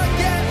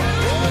forget.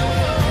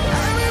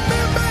 I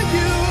remember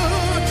you,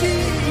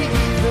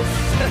 Jesus.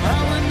 I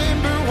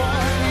remember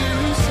what you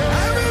said.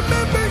 I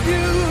remember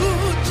you,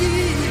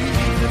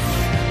 Jesus.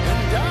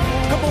 And I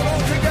won't Come on,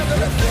 all together,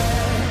 let's sing.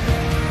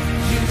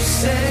 You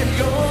said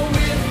you're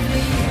with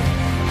me.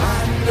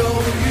 I know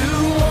you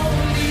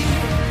won't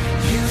leave.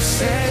 You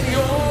said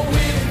you're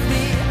with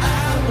me.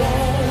 I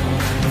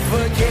won't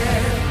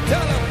forget.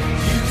 Tell 'em.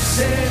 You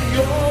said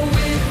you're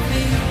with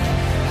me.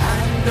 I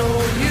know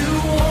you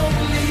won't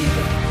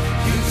leave.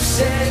 You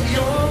said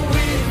you're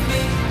with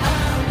me.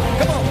 I won't.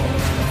 Come on.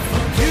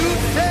 You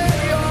said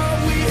you're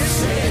with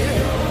me.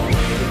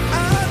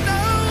 I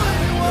know you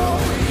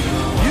won't.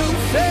 You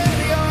said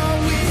you're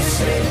with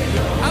me.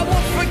 I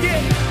won't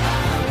forget.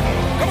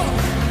 Come on.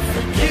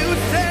 You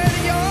said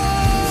you're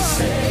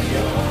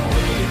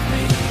with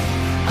me.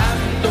 I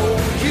know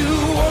you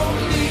won't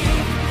leave.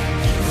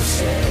 You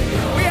said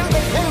you're. We have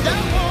a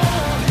promise.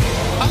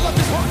 I love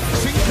this one.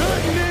 Sing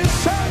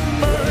goodness and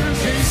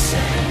mercy.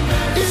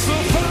 It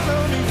will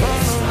follow me,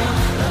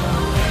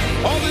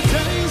 all the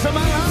days of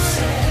my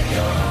life.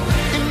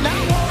 And I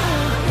won't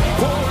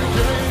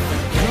forget.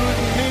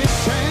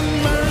 Goodness and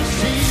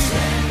mercy.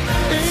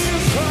 It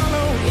will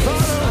follow.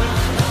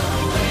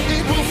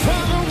 It will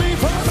follow me.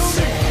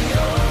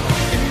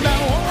 And I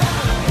won't.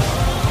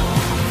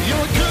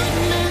 Your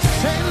goodness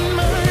and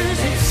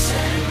mercy.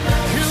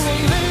 You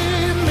will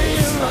leave me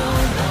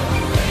alone.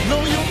 No,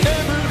 you'll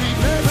never leave,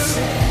 never.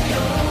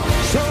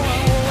 So I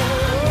won't.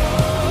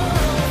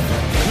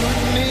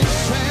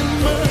 Goodness and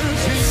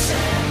mercy,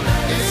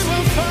 it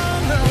will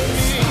follow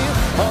me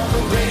all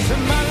the days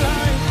of my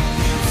life.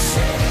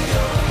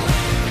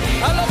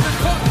 I love this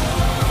part.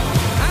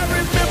 I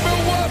remember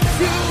what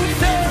you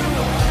said.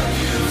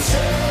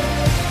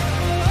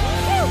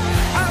 Woo.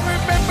 I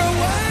remember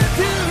what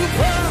you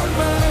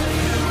promised.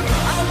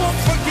 I won't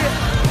forget.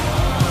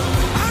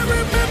 I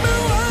remember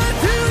what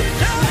you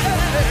said.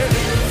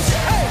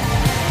 Hey.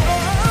 Oh,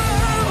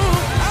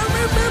 I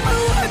remember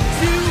what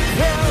you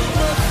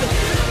promised.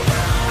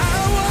 I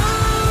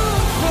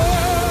won't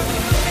forget.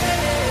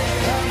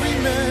 I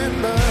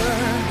remember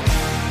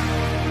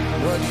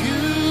what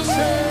you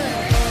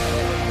said.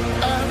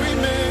 I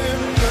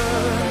remember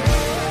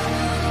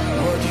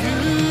what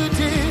you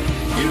did.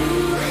 You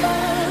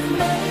have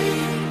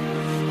made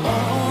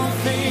all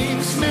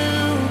things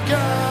new,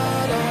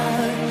 God.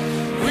 I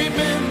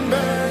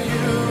remember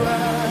you.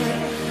 I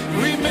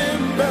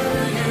remember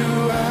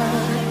you. I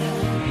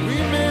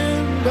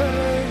remember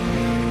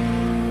you.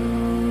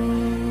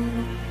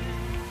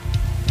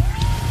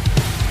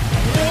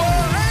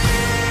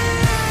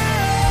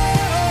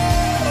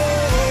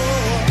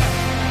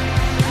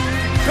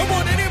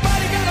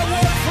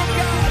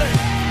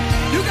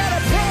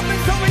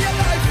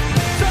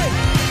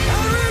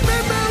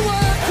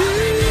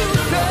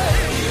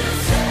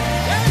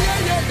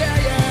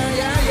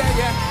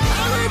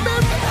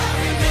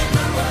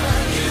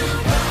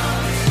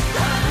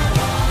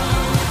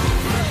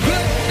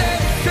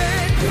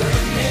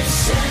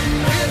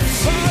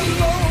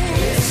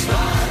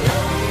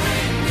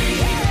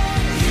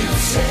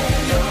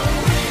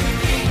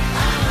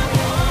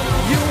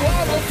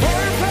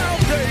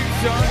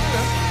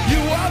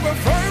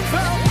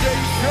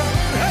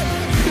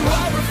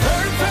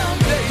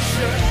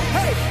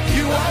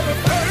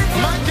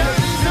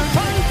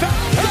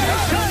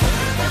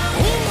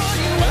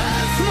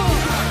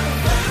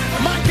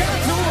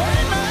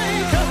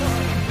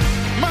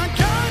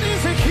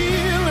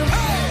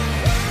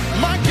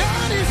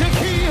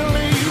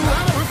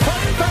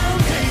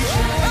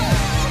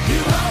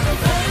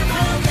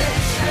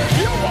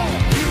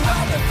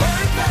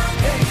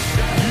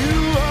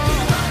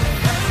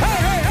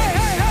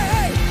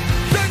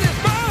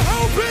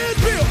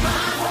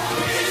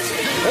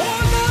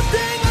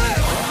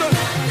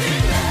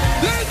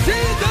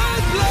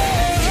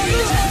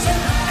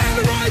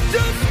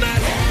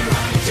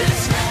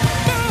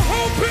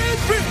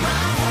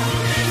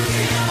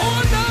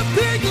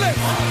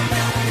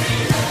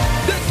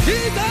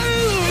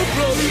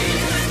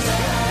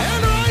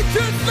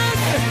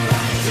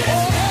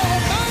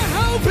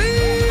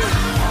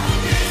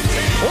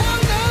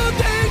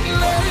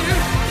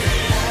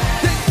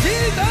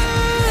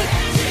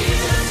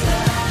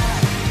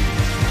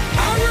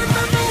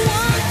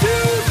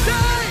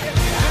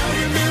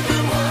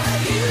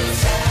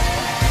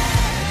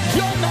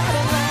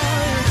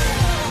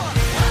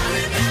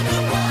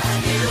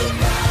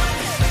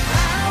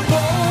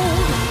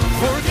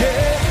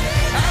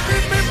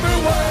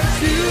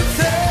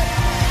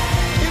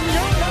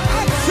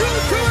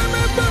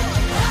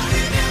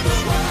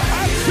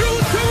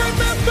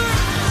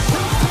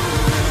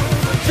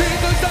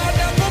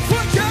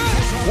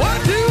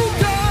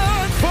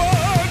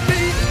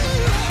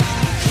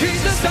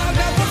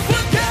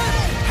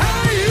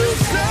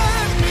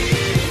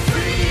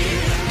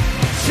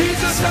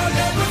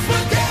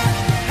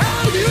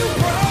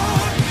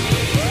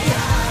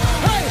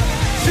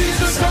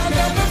 Jesus, I'll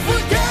never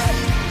forget.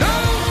 No.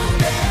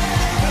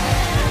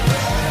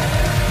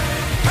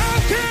 How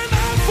can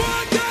I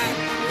forget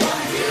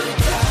what you've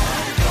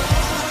done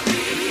for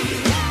me?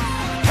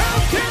 How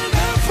can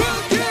I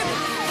forget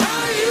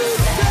how you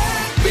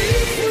set me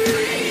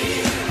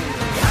free?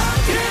 How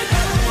can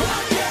I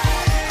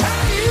forget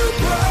how you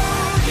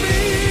brought me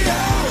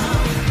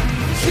out?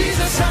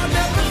 Jesus, I'll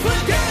never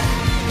forget.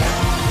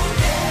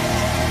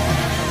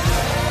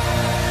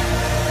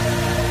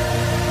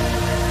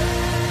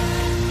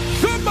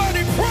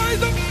 Somebody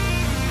praise him.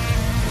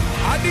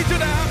 I need you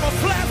to have a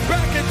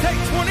flashback and take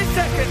 20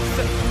 seconds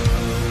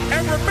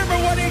and remember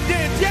what he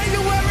did.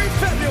 January,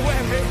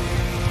 February,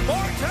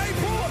 March,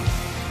 April,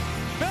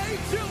 May,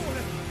 June,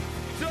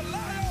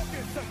 July,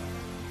 August,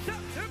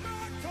 September,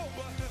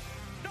 October,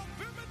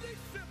 November,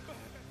 December.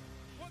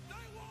 When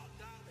they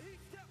walked out, he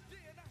stepped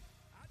in.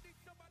 I need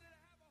somebody to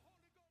have a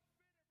Holy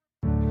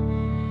Ghost.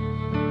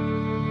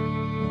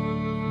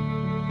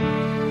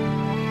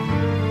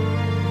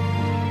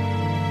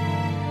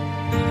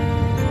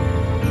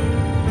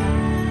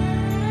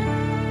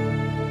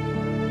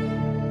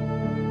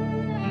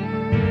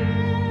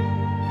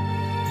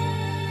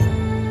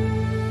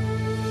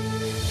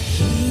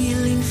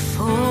 Healing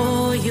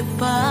for your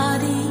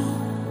body,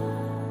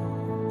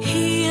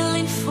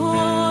 healing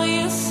for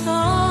your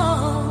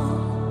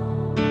soul,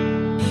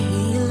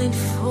 healing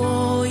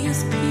for your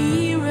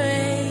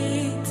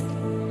spirit.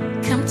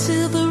 Come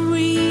to the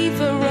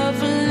river of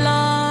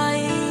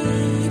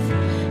life,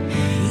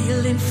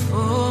 healing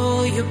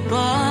for your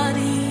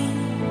body,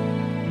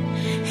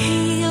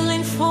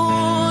 healing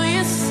for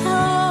your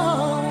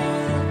soul,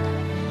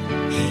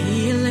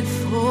 healing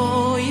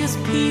for your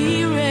spirit.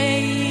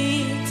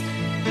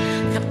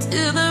 Come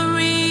to the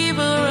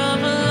river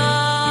of life.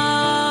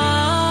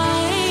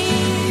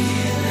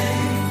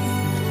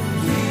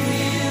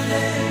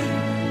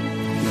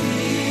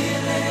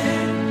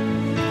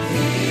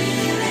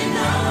 Healing,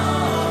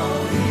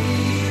 oh,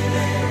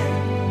 healing.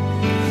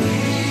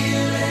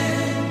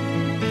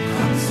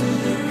 Come to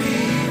the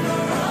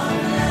river of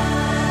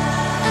life.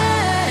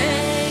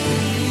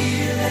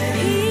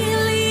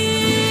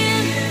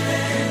 Healing,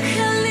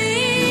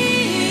 healing,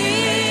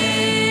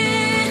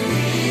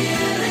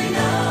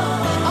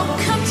 oh,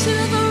 come to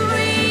the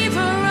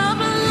river of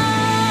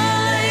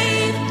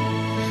life.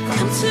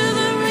 Come to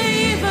the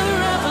river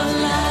of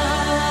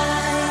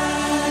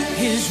life.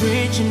 He's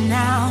reaching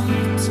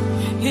out.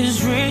 He's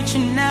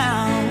reaching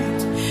out.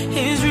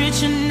 He's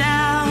reaching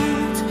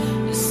out.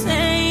 He's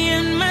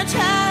saying, my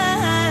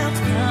child,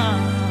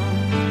 come.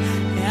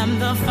 I'm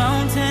the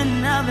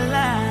fountain of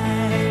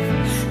life.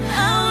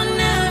 I'll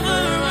never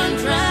run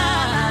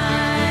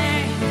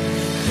dry.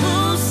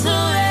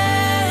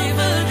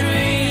 Whosoever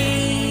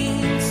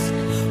drinks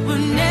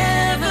will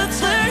never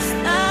thirst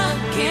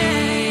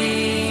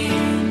again.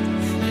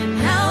 And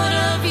out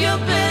of your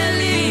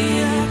belly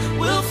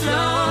will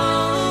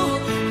flow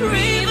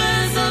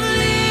rivers of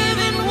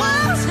living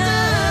water.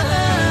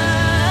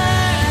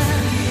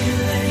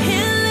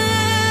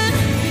 Healing,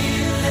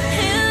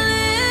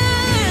 healing,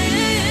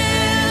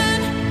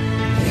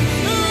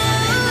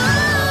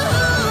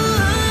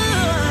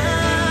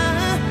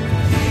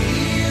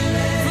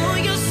 for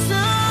your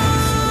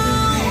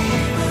soul,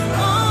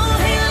 oh,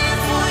 healing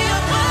for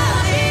your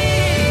body,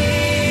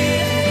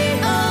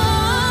 oh,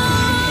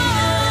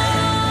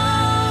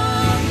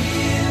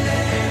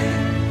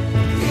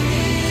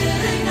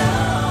 healing,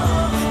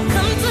 oh,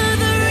 come to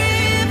the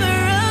river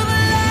of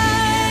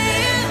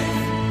life,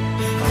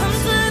 come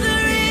to the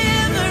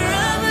river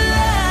of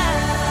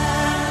life.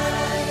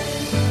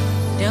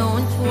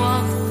 Don't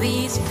walk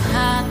this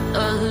path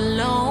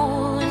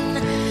alone.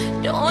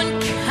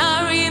 Don't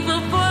carry the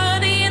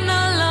burden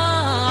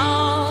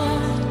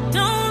alone.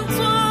 Don't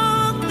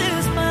walk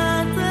this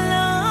path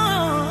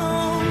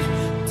alone.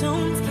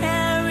 Don't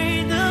carry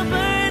the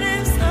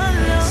burdens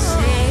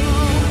alone.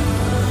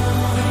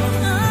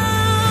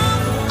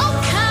 Oh,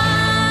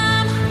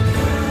 come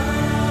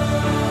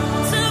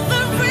to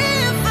the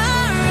river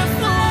of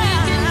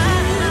life.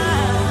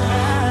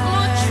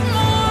 Much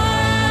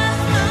more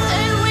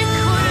than we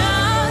could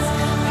ask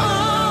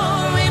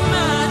or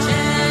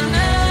imagine.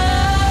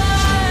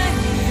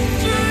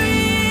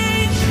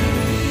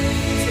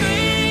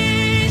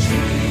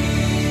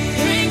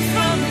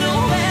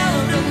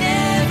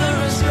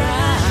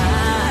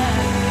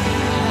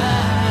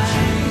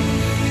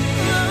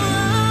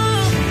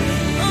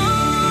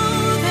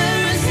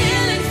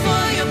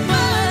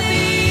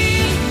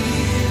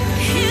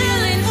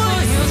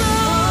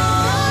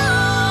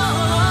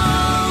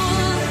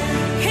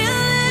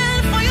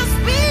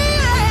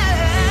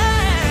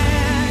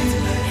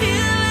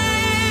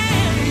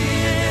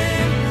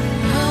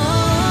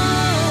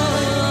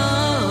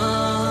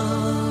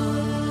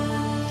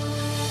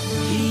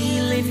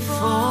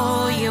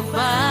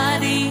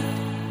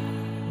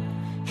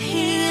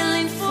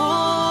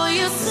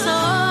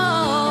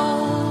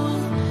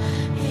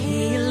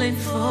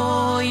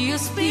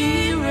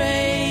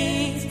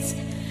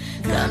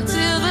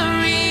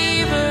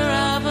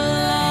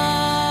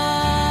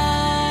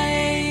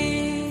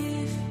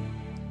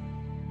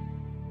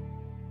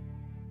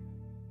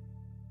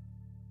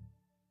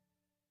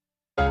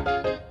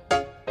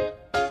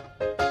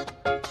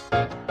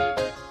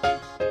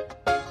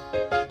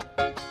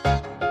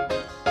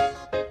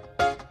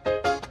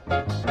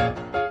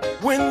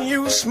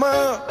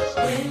 smile,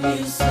 when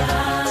you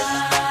smile,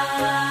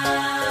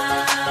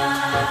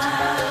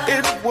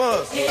 it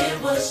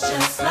was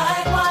just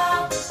like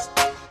wow.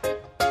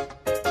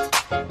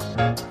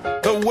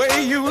 The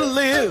way you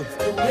live,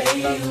 The way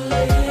you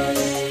live,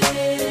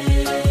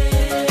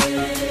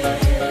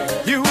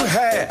 you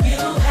had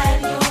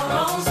your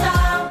own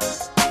style.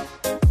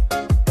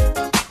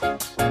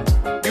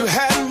 you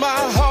had my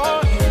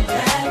heart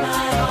Had my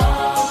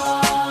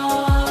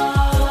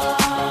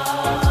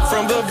heart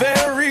from the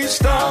very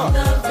start.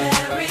 the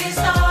very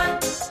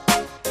start.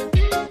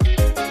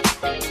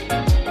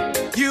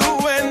 You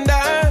and I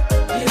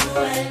You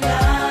and I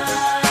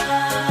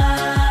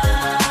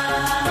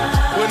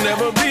will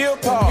never be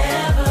apart.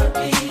 never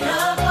be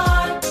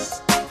apart.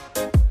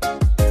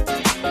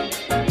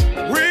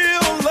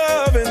 Real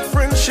love and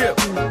friendship,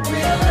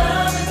 Real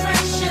love and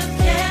friendship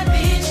can't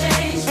be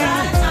changed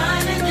by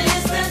time and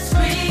distance. I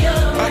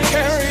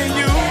carry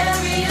you,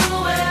 Carry you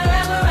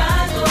wherever I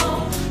go.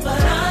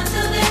 But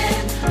until then,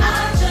 I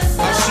just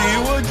I see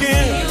you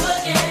again, you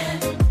again.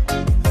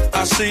 I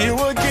see you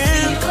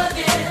again. You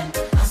again.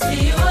 I'll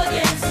see you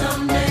again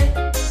someday.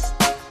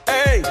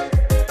 Hey,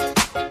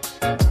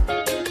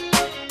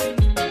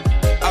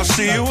 I'll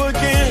see you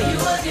again,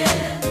 You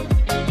again.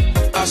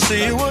 I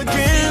see you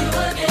again. You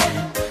again.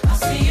 I'll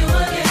see you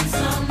again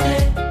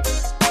someday.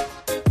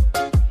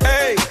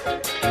 Hey,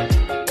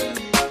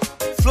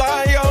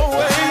 fly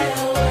away,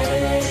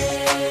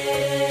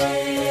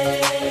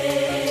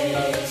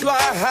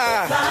 fly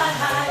high Fly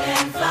high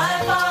and fly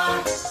far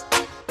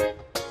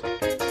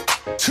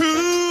to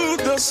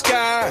the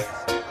sky.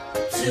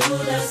 to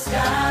the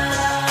sky.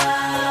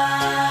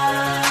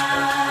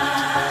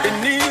 It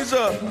needs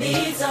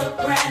Needs a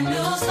brand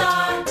new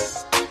start.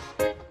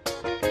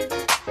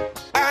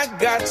 I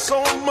got so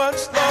much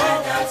I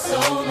love got so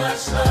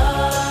much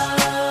love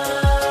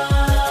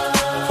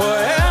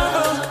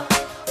forever.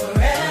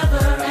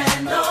 forever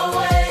and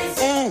always.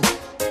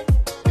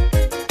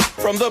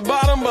 From the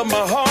bottom of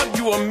my heart,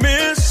 you are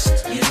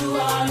missed You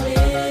are missed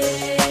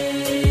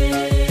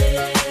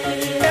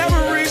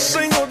every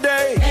single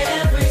day.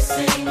 every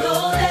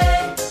single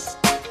day.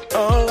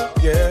 Oh,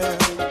 yeah.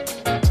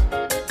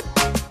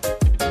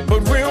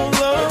 But real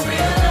love,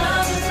 Real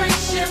love and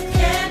friendship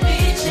can't be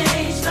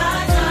changed by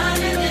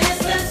time and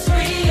distance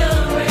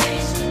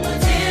rearranged. When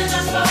tears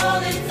are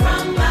falling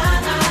from my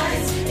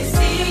eyes, I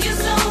see you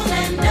soon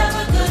and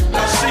never I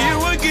goodbye. see you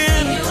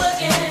again, You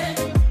again,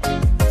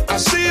 I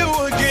see you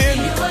again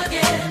you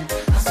again.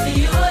 I'll see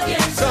you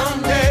again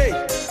someday.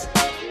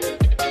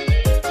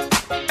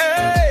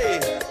 Hey,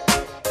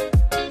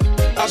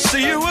 I'll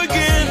see you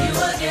again, You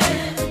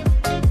again,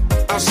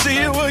 I'll see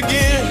you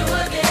again you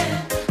again.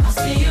 I'll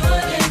see you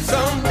again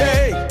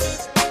someday.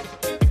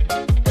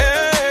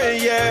 Hey,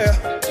 yeah,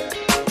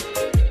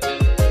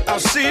 I'll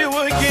see you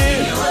again,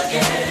 You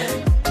again,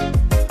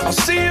 I'll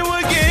see you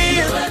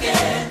again,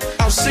 again.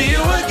 I'll see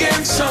you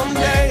again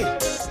someday.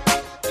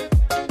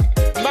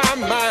 My,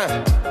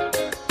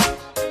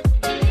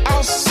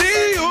 I'll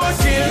see you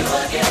again,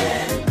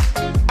 Again,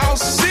 I'll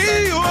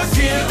see you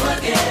again,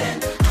 again.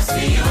 I'll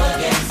see you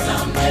again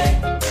someday.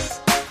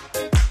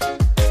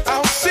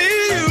 I'll see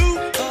you,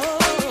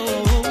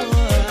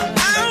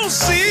 I'll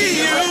see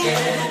you,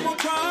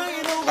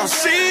 I'll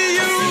see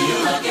you,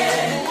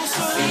 Again, I'll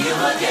see you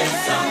again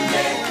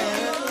someday.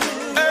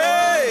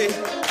 hey,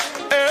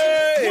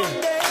 hey,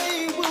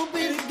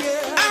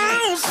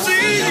 I'll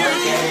see you,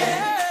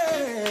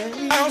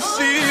 I'll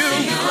see you,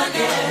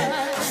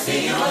 I'll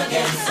see you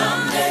again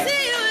someday.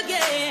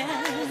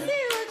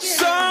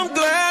 some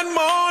glad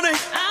morning,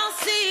 I'll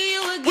see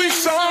you again. we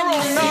sorrow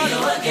not,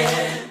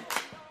 Again,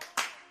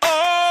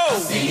 oh,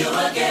 see you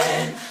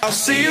again. I'll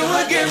see you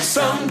again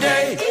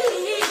someday.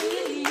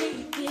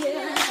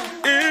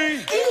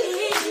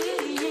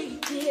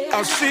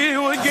 I'll see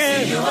you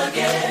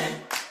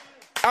again.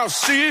 I'll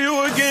see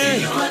you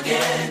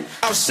again.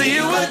 I'll see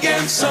you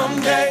again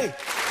someday.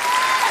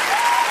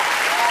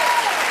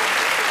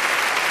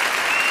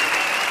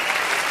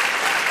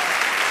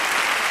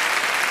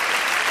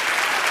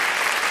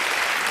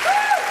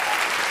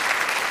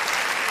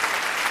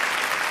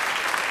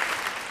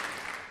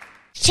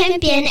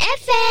 Champion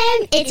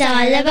FM, it's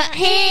all about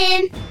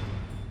him.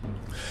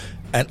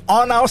 And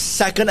on our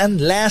second and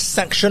last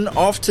section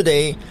of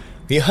today,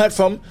 we heard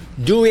from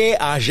Douay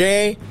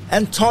Ajay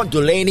and Todd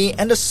Dulaney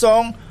and the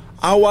song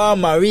Awa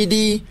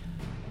Maridi,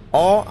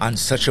 or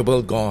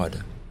Unsearchable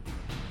God.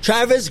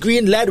 Travis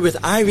Green led with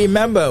I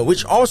Remember,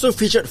 which also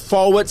featured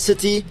Forward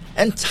City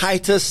and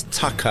Titus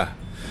Tucker.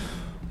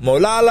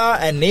 Molala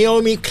and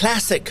Naomi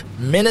Classic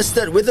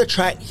ministered with the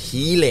track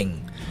Healing.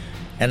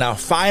 And our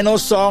final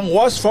song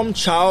was from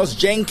Charles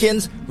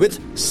Jenkins with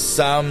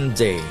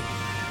Someday.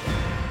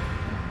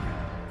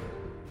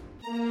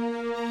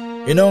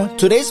 You know,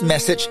 today's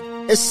message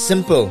is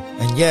simple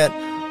and yet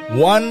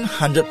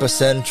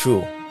 100%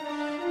 true.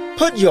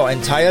 Put your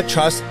entire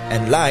trust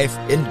and life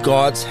in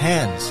God's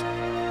hands.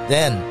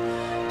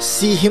 Then,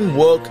 see Him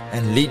work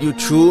and lead you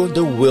through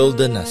the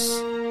wilderness.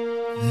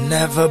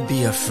 Never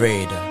be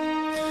afraid.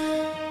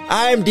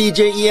 I'm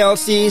DJ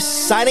ELC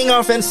signing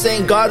off and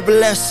saying God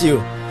bless you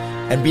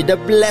and be the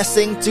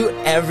blessing to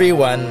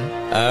everyone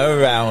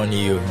around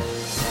you.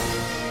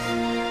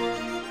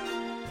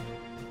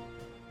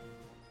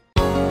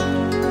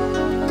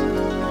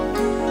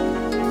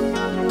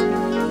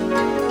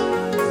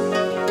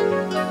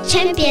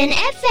 Champion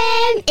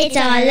FM, it's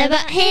all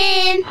about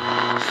him.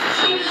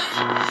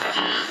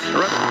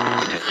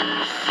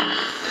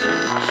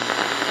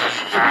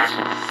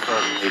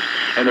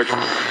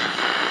 Energy.